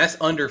 And that's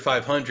under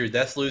 500.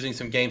 That's losing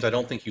some games I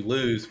don't think you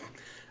lose.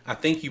 I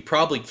think you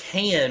probably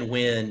can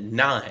win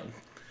 9.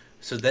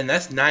 So then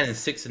that's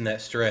 9-6 in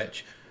that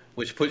stretch,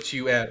 which puts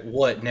you at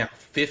what now?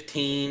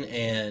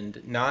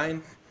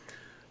 15-9.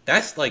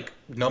 That's like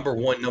number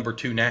 1, number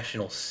 2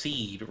 national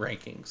seed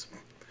rankings.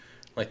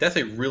 Like that's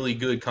a really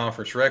good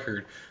conference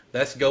record.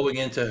 That's going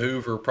into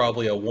Hoover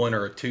probably a 1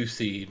 or a 2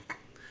 seed.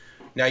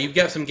 Now you've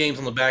got some games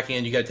on the back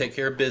end. You got to take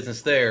care of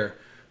business there,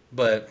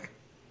 but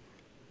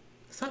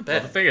it's not Well,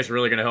 bad. the thing that's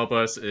really going to help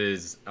us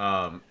is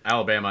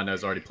Alabama. I know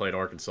has already played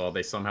Arkansas.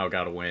 They somehow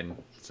got a win,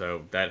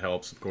 so that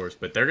helps, of course.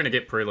 But they're going to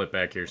get Prelit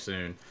back here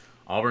soon.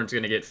 Auburn's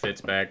going to get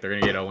Fitz back. They're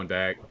going to get Owen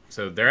back.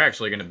 So they're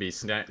actually going to be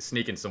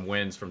sneaking some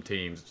wins from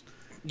teams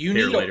You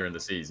here need later in the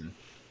season.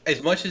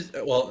 as much as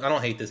well. I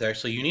don't hate this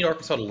actually. You need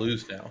Arkansas to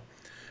lose now.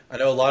 I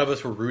know a lot of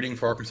us were rooting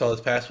for Arkansas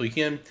this past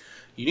weekend.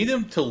 You need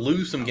them to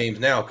lose some games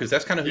now because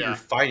that's kind of who Yeah. you're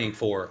fighting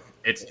for.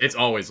 It's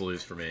always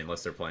lose for me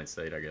unless they're playing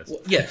State, I guess. Well,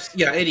 yes,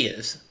 yeah, it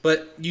is.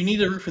 But you need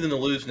to root for them to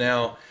lose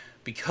now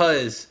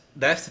because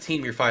that's the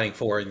team you're fighting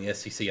for in the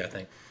SEC, I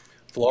think.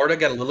 Florida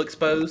got a little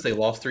exposed. They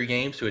lost 3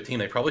 games to a team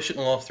they probably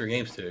shouldn't have lost 3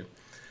 games to.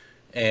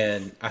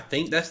 And I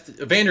think that's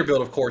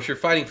Vanderbilt, of course, you're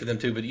fighting for them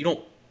too, but you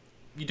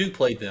do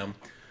play them.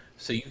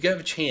 So you have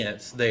a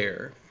chance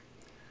there.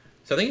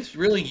 So I think it's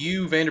really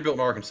you, Vanderbilt,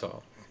 and Arkansas.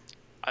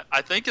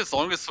 I think as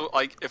long as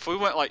if we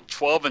went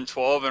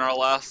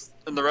 12-12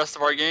 in the rest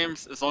of our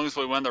games, as long as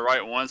we win the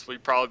right ones,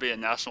 we'd probably be a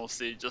national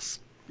seed.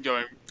 Just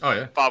going Oh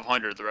yeah.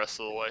 500 the rest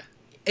of the way.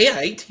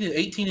 Yeah,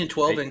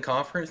 18-12 in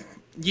conference.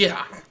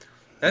 Yeah,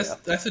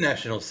 that's a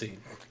national seed.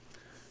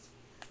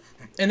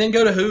 And then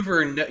go to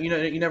Hoover, and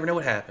you never know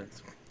what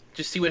happens.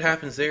 Just see what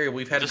happens there.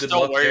 We've had Just good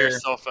don't luck wear there.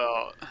 yourself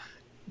out.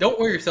 Don't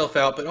wear yourself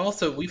out, but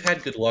also we've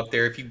had good luck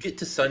there. If you get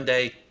to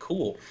Sunday,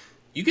 cool.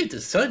 You get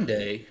to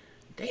Sunday,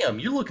 damn,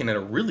 you're looking at a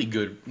really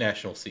good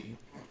national seed.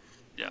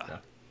 Yeah.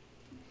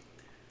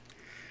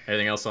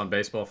 Anything else on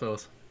baseball,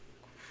 Phyllis?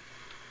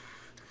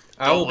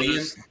 I will be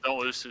in. Don't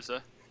lose Tuesday.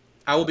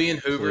 I will be in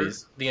Hoover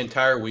Please. the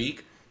entire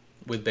week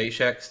with Bay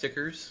Shack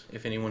stickers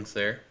if anyone's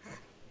there.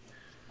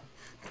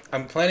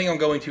 I'm planning on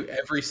going to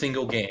every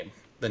single game,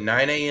 the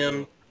 9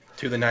 a.m.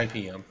 to the 9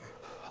 p.m.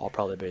 I'll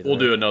probably be there. We'll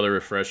do another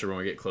refresher when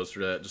we get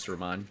closer to that, just to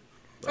remind.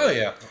 Oh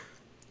yeah,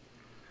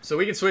 So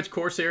we can switch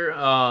course here.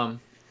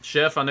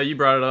 Chef, I know you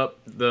brought it up.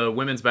 The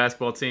women's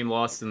basketball team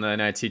lost in the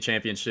NIT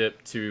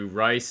championship to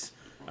Rice,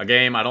 a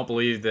game I don't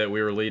believe that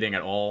we were leading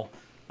at all.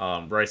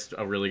 Rice,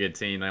 a really good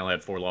team. They only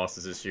had 4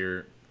 losses this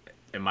year.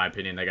 In my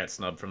opinion, they got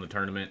snubbed from the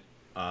tournament.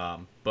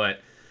 But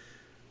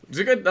it was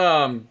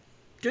a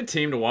good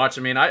team to watch.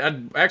 I mean,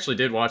 I actually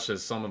did watch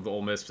some of the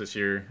Ole Miss this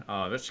year.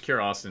 That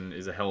Shakira Austin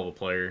is a hell of a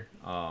player.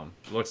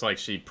 Looks like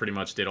she pretty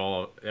much did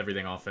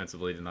everything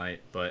offensively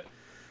tonight. But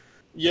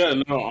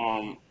Yeah,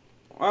 no,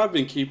 I've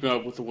been keeping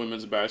up with the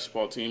women's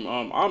basketball team.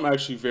 I'm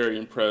actually very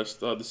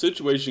impressed. The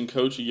situation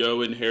Coach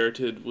Yo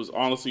inherited was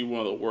honestly one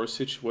of the worst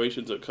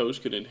situations a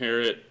coach could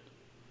inherit.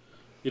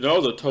 You know, it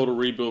was a total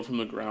rebuild from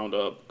the ground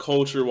up,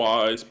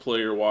 culture-wise,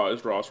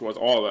 player-wise, roster-wise,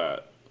 all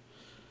that.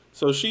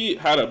 So she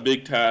had a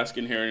big task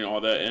inheriting all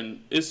that,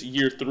 and it's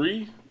year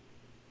 3,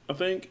 I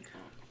think.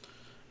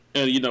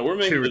 And, you know, we're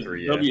making 2 or the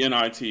 3, yeah.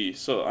 WNIT.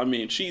 So, I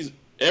mean,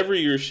 every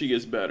year she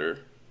gets better.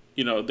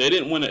 You know, they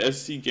didn't win an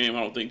SC game,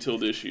 I don't think, till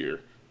this year.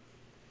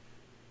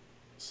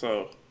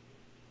 So,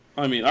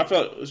 I mean, I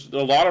felt a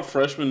lot of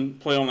freshmen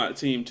play on that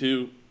team,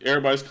 too.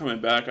 Everybody's coming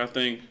back, I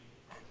think.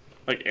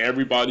 Like,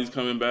 everybody's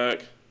coming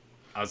back.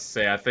 I was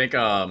say, I think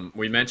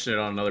we mentioned it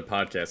on another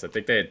podcast. I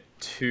think they had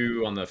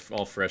 2 on the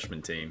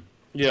all-freshman team.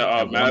 Yeah,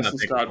 And one, I Madison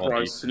think, Scott was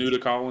Price, all-defense.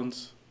 Snuda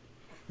Collins.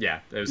 Yeah,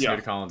 it was Yeah,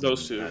 Snuda Collins.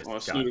 those two. and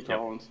Scott. Snuda Yep.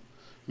 Collins.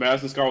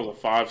 Madison Scott was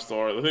a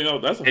 5-star. I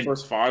think that's the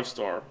first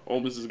 5-star Ole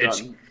Miss has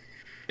gotten.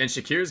 And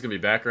Shakira's going to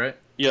be back, right?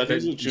 Yeah, I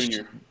think he's a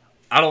junior.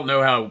 I don't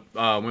know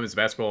how women's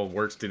basketball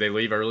works. Do they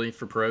leave early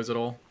for pros at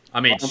all? I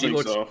mean, I don't she think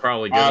looks so.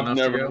 probably good I've enough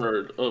to never go.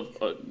 heard of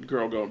a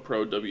girl going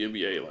pro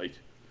WNBA. Like,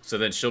 So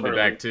then she'll be early.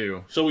 back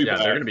too. She'll be yeah, back.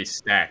 they're going to be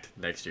stacked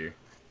next year.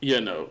 yeah,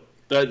 no,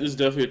 that is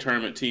definitely a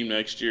tournament team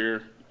next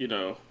year. You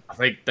know, I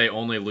think they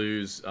only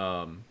lose.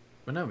 Well,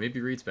 no, maybe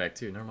Reed's back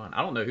too. Never mind.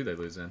 I don't know who they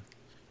lose in.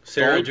 the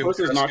Sarah only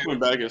person that's not Dumitrescu. coming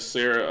back is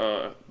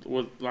Sarah.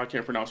 I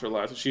can't pronounce her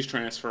last. She's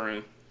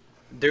transferring.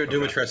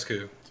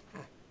 Dumitrescu.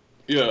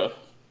 Yeah,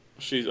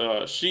 she's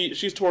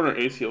torn her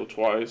ACL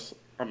twice.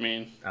 I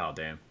mean, Oh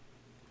damn.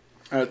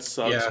 that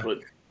sucks, Yeah. but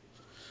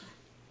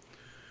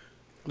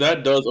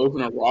that does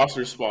open a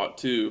roster spot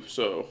too.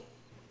 So.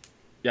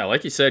 Yeah,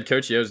 like you said,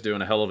 Coach Yo's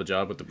doing a hell of a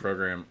job with the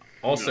program.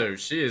 Also,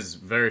 she is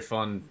very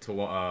fun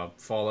to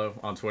follow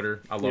on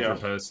Twitter. I love Yeah. her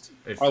posts.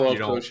 If I love you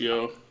don't, Coach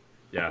Yo.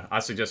 yeah, I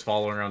suggest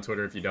following her on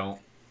Twitter if you don't.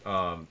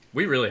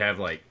 We really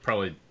have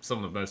probably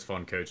some of the most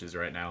fun coaches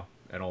right now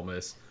at Ole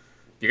Miss.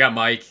 You got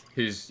Mike,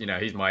 who's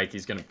he's Mike.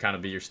 He's gonna kind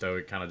of be your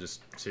stoic, kind of just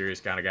serious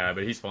kind of guy,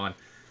 but he's fun.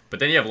 But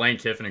then you have Lane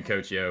Kiffin and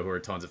Coach Yo, who are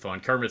tons of fun.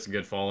 Kermit's a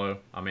good follow.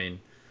 I mean,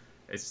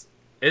 it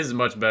is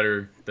much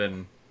better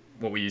than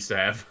what we used to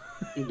have.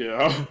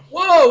 Yeah.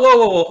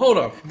 Whoa, hold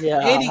on. Yeah.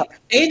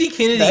 Andy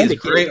Kennedy Andy is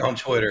great Kennedy. on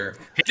Twitter.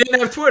 He didn't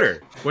have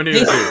Twitter when he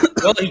was here.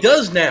 Well, he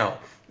does now.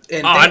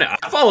 And I know.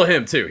 I follow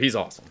him too. He's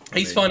awesome.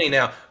 he's funny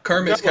now.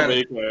 Kermit's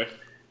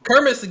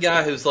the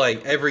guy who's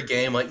like every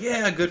game, like,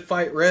 yeah, good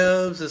fight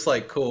revs. It's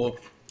like cool.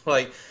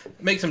 Like,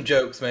 make some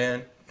jokes,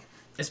 man.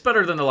 It's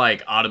better than the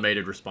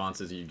automated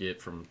responses you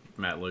get from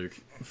Matt Luke.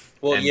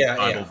 Well, and yeah,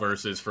 Bible yeah.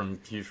 verses from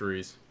Hugh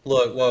Freeze.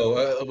 Look,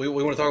 we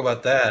want to talk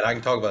about that. I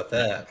can talk about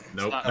that.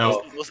 Nope.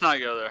 Let's not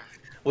go there.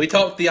 We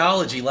talked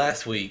theology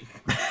last week.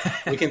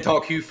 We can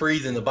talk Hugh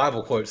Freeze in the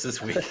Bible quotes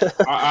this week.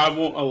 I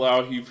won't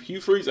allow Hugh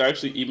Freeze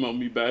actually emailed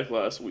me back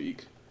last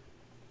week.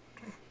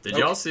 Did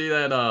y'all see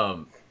that?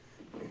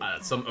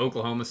 Some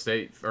Oklahoma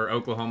State or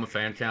Oklahoma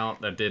fan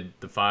count that did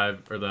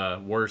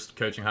the worst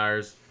coaching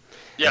hires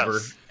Yes. ever,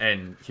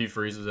 and Hugh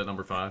Freeze was at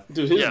number 5.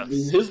 Dude, Yes.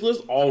 his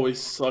list always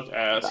suck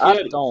ass.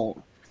 I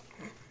don't.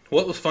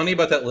 What was funny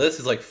about that list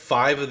is like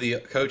 5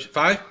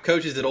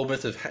 coaches that Ole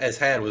Miss has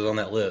had was on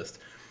that list.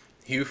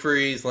 Hugh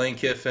Freeze, Lane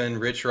Kiffin,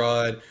 Rich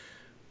Rod,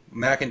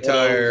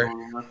 McIntyre,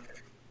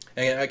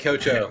 and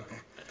Coach O.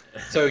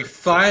 So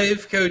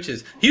 5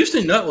 coaches.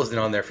 Houston Nutt wasn't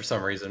on there for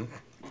some reason.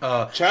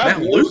 Chad Matt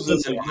Lewis Luke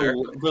is wasn't on there.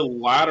 the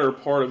latter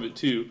part of it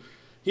too.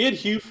 He had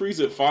Hugh Freeze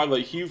at 5.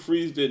 Like Hugh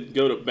Freeze didn't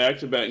go to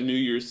back-to-back New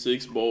Year's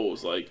 6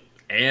 bowls. Like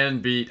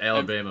And beat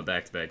Alabama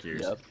back-to-back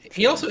years. Yep.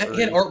 He also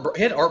had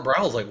Art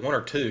Browse like 1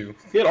 or 2.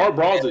 he had Art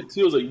Brawls at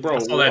 2. I was like, bro, I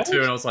saw that what? too,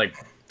 and I was like,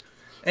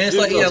 And it's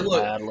Dude, like, yeah, That's a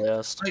look, bad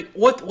list. like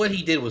what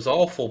he did was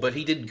awful, but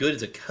he did good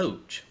as a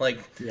coach. Like,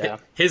 Yeah.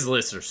 his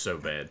lists are so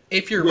bad.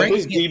 if you're Yeah,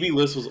 his ranking it, DB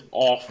list was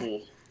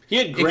awful. He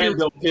had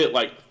Granville Pitt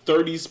like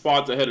 30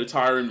 spots ahead of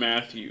Tyrann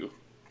Mathieu.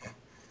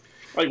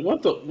 Like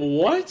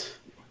what?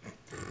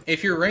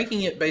 if you're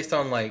ranking it based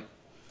on like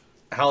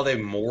how they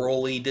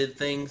morally did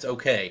things,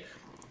 okay.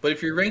 But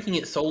if you're ranking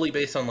it solely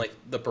based on like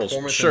the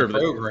performance sure, of the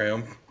but-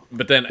 program,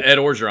 But then Ed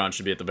Orgeron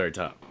should be at the very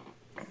top.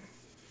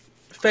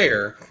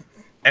 fair.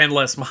 And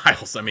Les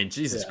Miles. I mean,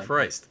 Jesus Yeah.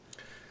 Christ.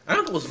 I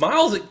don't know, was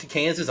Miles to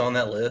Kansas on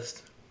that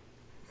list?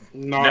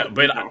 No,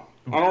 but I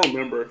don't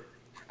remember.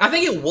 I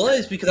think it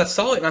was because I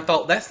saw it and I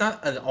thought that's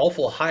not an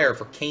awful hire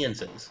for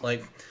Kansas.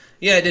 Like,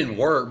 yeah, it didn't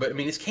work, but I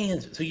mean it's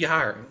Kansas. Who you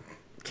hiring?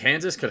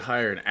 Kansas could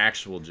hire an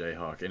actual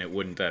Jayhawk, and it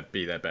wouldn't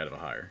be that bad of a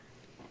hire.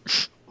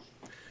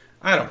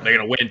 I don't know. They're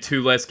going to win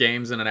 2 less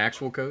games than an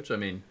actual coach? I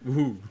mean,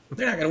 woohoo.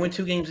 They're not going to win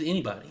 2 games to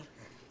anybody.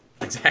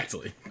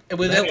 Exactly. And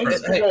with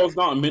Kansas hey, football is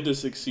not meant to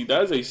succeed.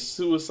 That is a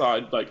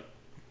suicide. Like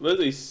that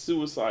is a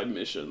suicide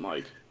mission.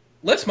 Like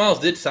Les Miles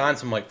did sign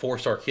some like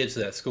 4-star kids to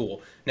that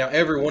school. Now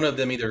every one of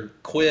them either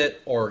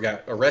quit or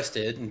got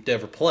arrested and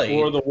never played.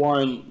 Or the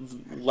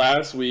one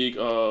last week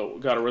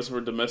got arrested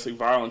for domestic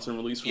violence and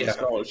released from a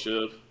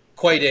scholarship.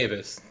 Quay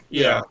Davis.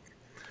 Yeah.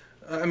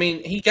 I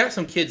mean, he got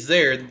some kids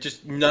there.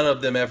 Just none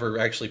of them ever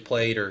actually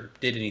played or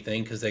did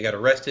anything because they got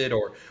arrested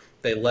or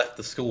they left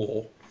the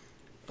school.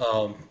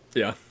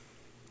 Yeah.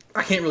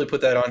 I can't really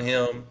put that on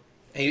him.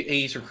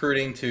 He's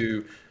recruiting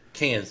to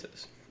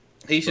Kansas.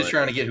 He's just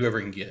trying to get whoever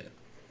he can get.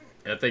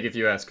 I think if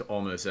you ask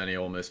any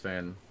Ole Miss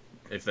fan,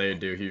 if they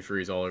do Hugh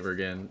Freeze all over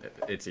again,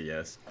 it's a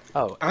yes.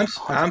 Oh,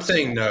 I'm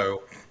saying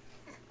no.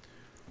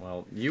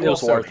 Well, you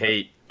also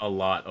hate a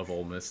lot of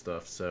Ole Miss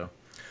stuff, so.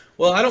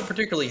 Well, I don't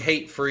particularly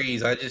hate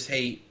Freeze. I just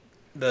hate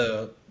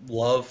the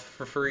love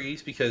for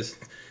Freeze because,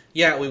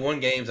 yeah, we won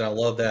games and I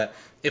love that.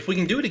 If we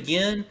can do it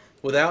again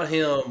without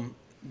him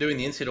doing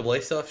the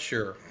NCAA stuff,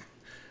 sure.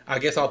 I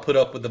guess I'll put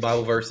up with the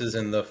Bible verses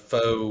and the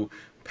faux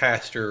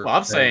pastor. Well,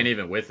 I'm saying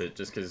even with it,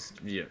 just because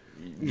you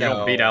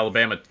don't beat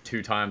Alabama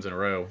 2 times in a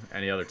row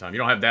any other time. You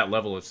don't have that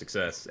level of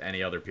success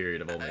any other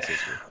period of Ole Miss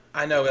history.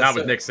 I know. Not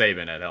with Nick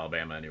Saban at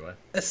Alabama, anyway.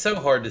 That's so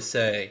hard to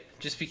say,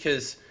 just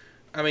because,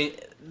 I mean,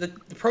 the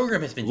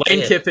program has been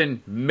Lane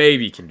Kiffin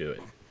maybe can do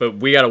it, but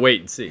we got to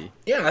wait and see.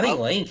 Yeah, I think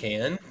Lane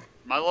can.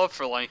 My love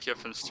for Lane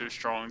Kiffin's too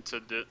strong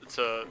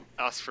to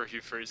ask for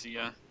Hugh Freeze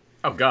again.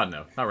 Oh, God,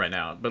 no. Not right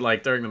now. But,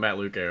 like, during the Matt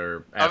Luke era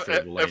or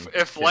after Lane.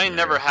 If Lane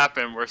never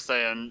happened, we're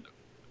saying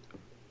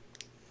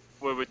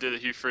we would do the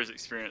Hugh Freeze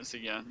experience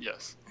again,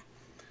 yes.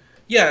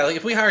 Yeah, like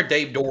if we hired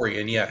Dave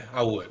Dorian, yeah,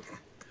 I would.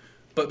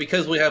 But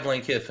because we have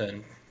Lane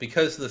Kiffin,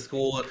 because the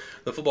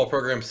football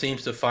program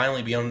seems to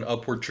finally be on an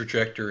upward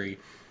trajectory,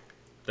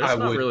 there's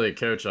not really a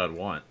coach I'd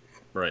want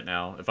right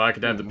now. If I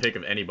could have the pick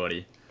of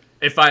anybody.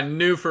 If I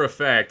knew for a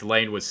fact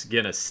Lane was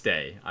going to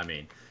stay, I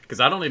mean. Because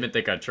I don't even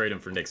think I'd trade him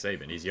for Nick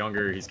Saban. He's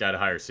younger. He's got a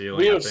higher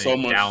ceiling. We have so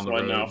much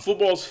fun now.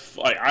 Football's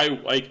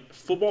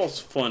football's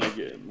fun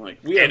again.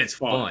 It's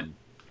fun.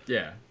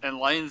 Yeah. And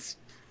Lane's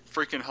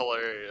freaking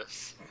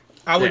hilarious.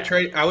 I would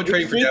trade him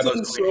for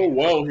Dabo so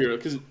well here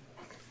because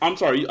I'm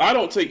sorry, I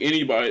don't take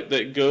anybody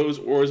that goes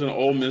or is an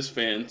Ole Miss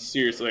fan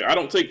seriously. I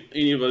don't take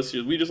any of us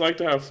seriously. We just like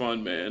to have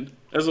fun, man.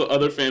 That's what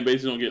other fan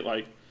bases don't get.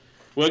 Like,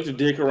 we like to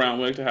dick around.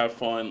 We like to have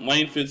fun.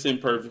 Lane fits in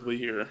perfectly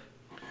here.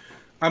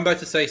 I'm about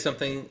to say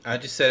something. I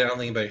just said it. I don't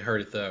think anybody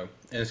heard it though,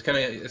 and it's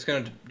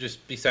gonna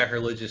just be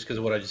sacrilegious because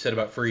of what I just said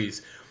about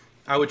Freeze.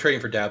 I would trade him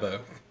for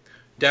Dabo.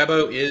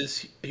 Dabo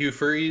is Hugh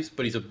Freeze,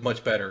 but he's a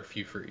much better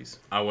Hugh Freeze.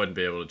 I wouldn't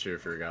be able to cheer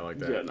for a guy like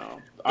that. Yeah, no.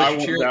 I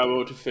want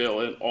Dabo to fail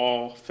in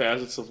all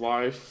facets of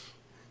life.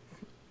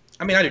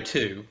 I mean, I do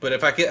too. But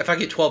if I get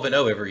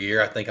 12-0 every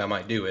year, I think I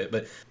might do it.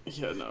 But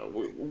yeah, no,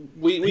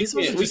 we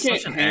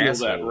can't handle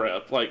that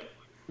rep. Like,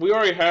 we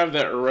already have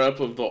that rep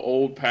of the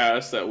old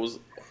past that was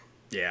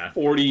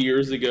 40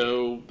 years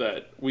ago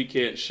that we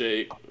can't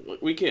shake.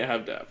 We can't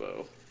have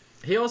Dabo.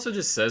 He also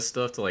just says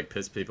stuff to like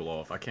piss people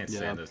off. I can't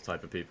stand those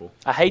type of people.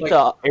 I hate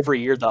every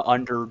year the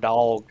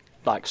underdog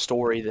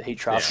story that he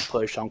tries to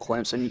push on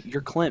Clemson.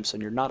 You're Clemson.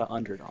 You're not an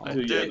underdog.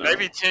 Dude,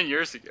 maybe 10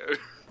 years ago.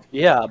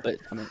 Yeah, but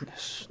I mean,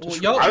 I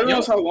don't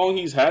know how long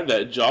he's had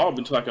that job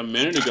until like a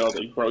minute ago.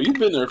 Like, bro, you've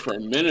been there for a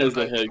minute as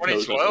the head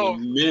coach. Like, a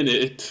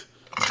minute.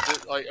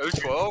 Like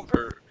 2012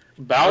 or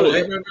about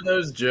it. Remember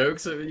those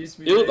jokes that used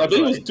to be? I think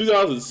it was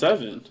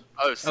 2007.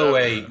 Oh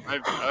wait.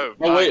 Oh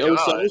wait, it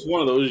was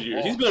one of those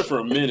years. He's been there for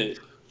a minute.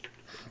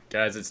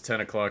 Guys, it's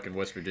 10 o'clock and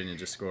West Virginia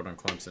just scored on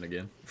Clemson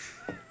again.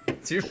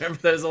 Do you remember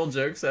those old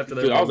jokes after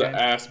that? Dude, I was an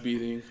ass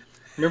beating.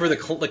 Remember the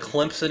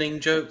Clemsoning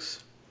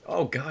jokes?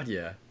 Oh God,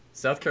 yeah.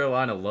 South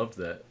Carolina loved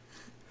that.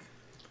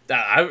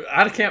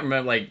 I can't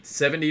remember, like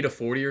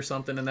 70-40 or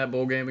something in that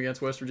bowl game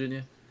against West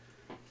Virginia.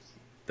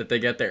 That they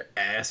got their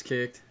ass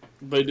kicked.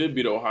 They did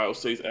beat Ohio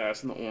State's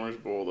ass in the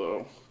Orange Bowl,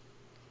 though.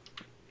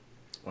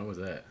 When was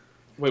that?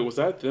 Wait, was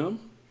that them?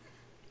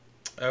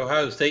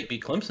 Ohio State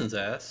beat Clemson's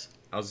ass.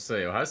 I was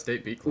going to say, Ohio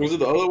State beat Clemson. Was it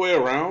the other way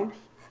around?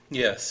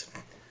 Yes.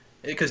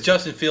 Because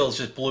Justin Fields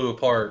just blew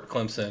apart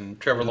Clemson.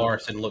 Trevor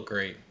Lawrence didn't look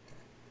great.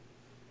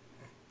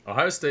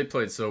 Ohio State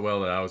played so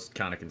well that I was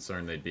kind of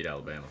concerned they'd beat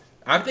Alabama.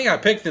 I think I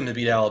picked them to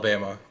beat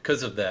Alabama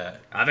because of that.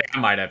 I think I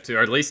might have to,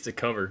 or at least to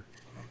cover.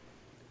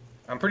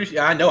 I'm pretty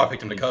sure. I know I picked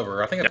them to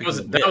cover. I think that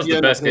was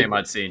the best game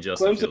I'd seen.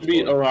 Justin Clemson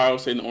beat Ohio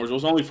State in the Orange. It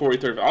was only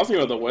 40-30. I was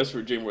thinking about the West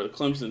Virginia where the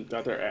Clemson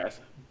got their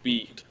ass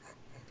beat.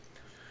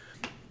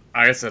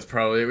 I guess that's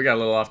probably it. We got a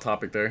little off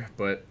topic there,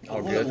 but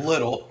all good.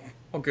 Little.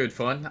 All good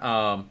fun.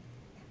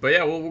 But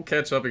yeah, we'll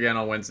catch up again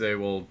on Wednesday.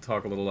 We'll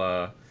talk a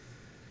little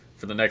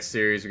for the next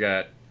series. We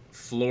got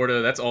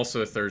Florida. That's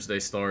also a Thursday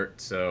start.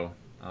 So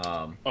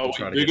we'll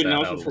try to big get that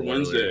announcement out for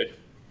Wednesday.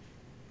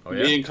 Oh,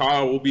 yeah? Me and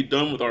Kyle will be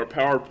done with our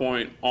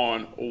PowerPoint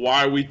on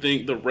why we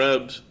think the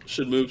Rebs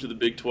should move to the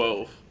Big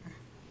 12.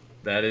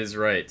 That is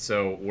right.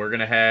 So we're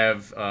going to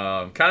have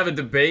kind of a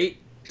debate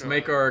to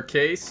make our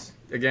case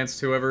against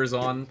whoever is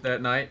on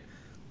that night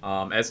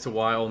as to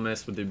why Ole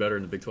Miss would do better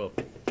in the Big 12.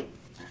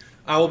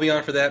 I will be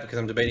on for that because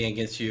I'm debating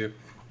against you.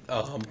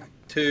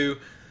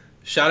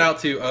 Shout out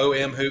to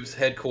OM Hoops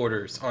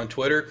headquarters on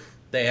Twitter.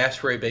 They asked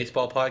for a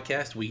baseball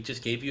podcast. We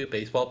just gave you a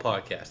baseball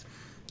podcast.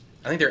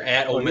 I think they're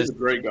at Ole Miss. He's a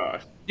great guy.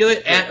 Yeah,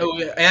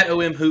 at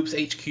OM Hoops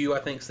HQ, I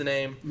think's the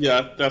name.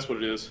 Yeah, that's what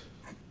it is.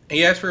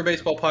 He asked for a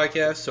baseball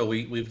podcast, so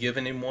we've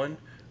given him one,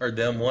 or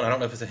them one. I don't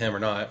know if it's a him or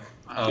not.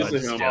 It's a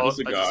him. It's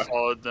a I guy. just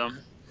followed them.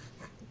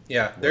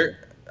 Yeah,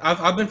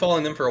 I've been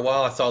following them for a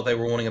while. I saw they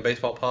were wanting a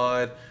baseball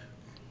pod.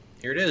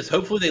 Here it is.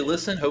 Hopefully they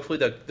listen. Hopefully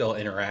they'll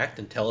interact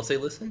and tell us they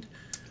listened.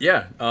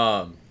 Yeah.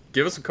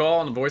 Give us a call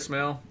on the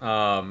voicemail.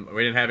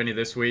 We didn't have any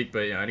this week,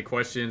 but any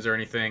questions or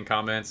anything,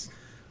 comments,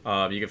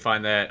 you can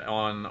find that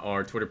on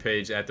our Twitter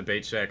page at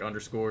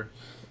 @thebaitshack_.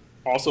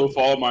 Also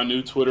follow my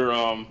new Twitter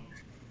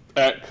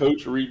at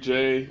Coach Reed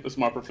J. It's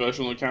my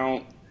professional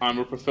account. I'm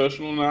a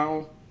professional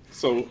now,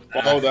 so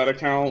follow that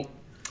account.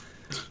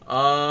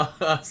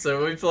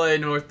 So we play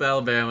North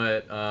Alabama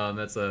at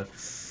that's a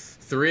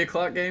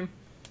 3:00 game.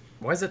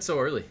 Why is that so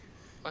early?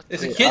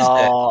 It's a kid's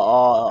day.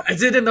 I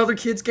did another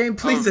kids game.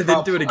 Please, they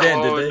didn't do it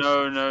again, did they?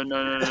 No.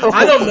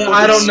 I don't know.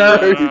 I don't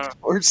know.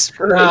 We're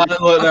screwed. I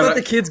thought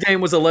the kids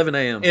game was 11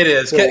 a.m. It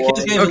is.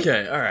 Kids game's,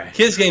 Okay, all right.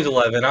 Kids game's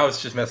 11. I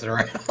was just messing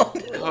around.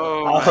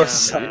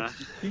 Man.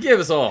 You gave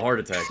us all a heart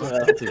attack.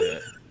 Let's do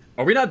that.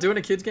 Are we not doing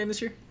a kids game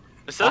this year?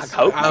 It says, I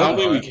hope I don't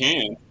think we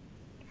can.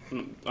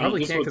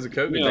 Probably can't because of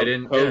COVID. They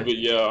didn't. COVID,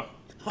 yeah.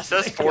 it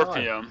says 4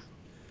 p.m.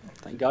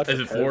 Thank God for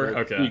Is it 4? COVID.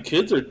 Okay. Dude,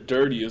 kids are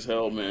dirty as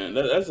hell, man.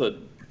 That's a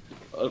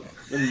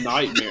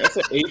nightmare. That's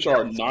an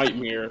HR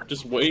nightmare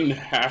just waiting to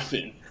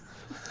happen.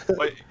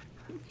 Wait,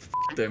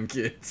 Them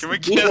kids. can we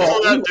cancel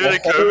that due to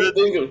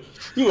COVID?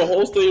 You have a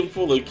whole stadium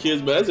full of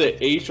kids, but that's an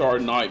HR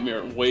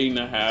nightmare waiting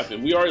to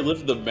happen. We already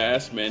lifted the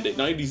mask mandate.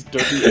 Now you have these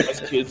dirty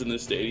ass kids in the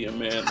stadium,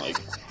 man. Like,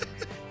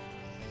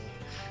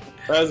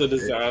 that's a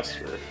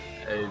disaster.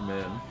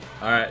 Amen.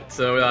 All right,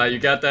 so you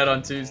got that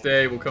on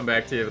Tuesday. We'll come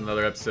back to you with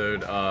another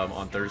episode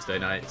on Thursday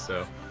night.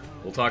 So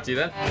we'll talk to you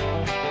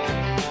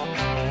then.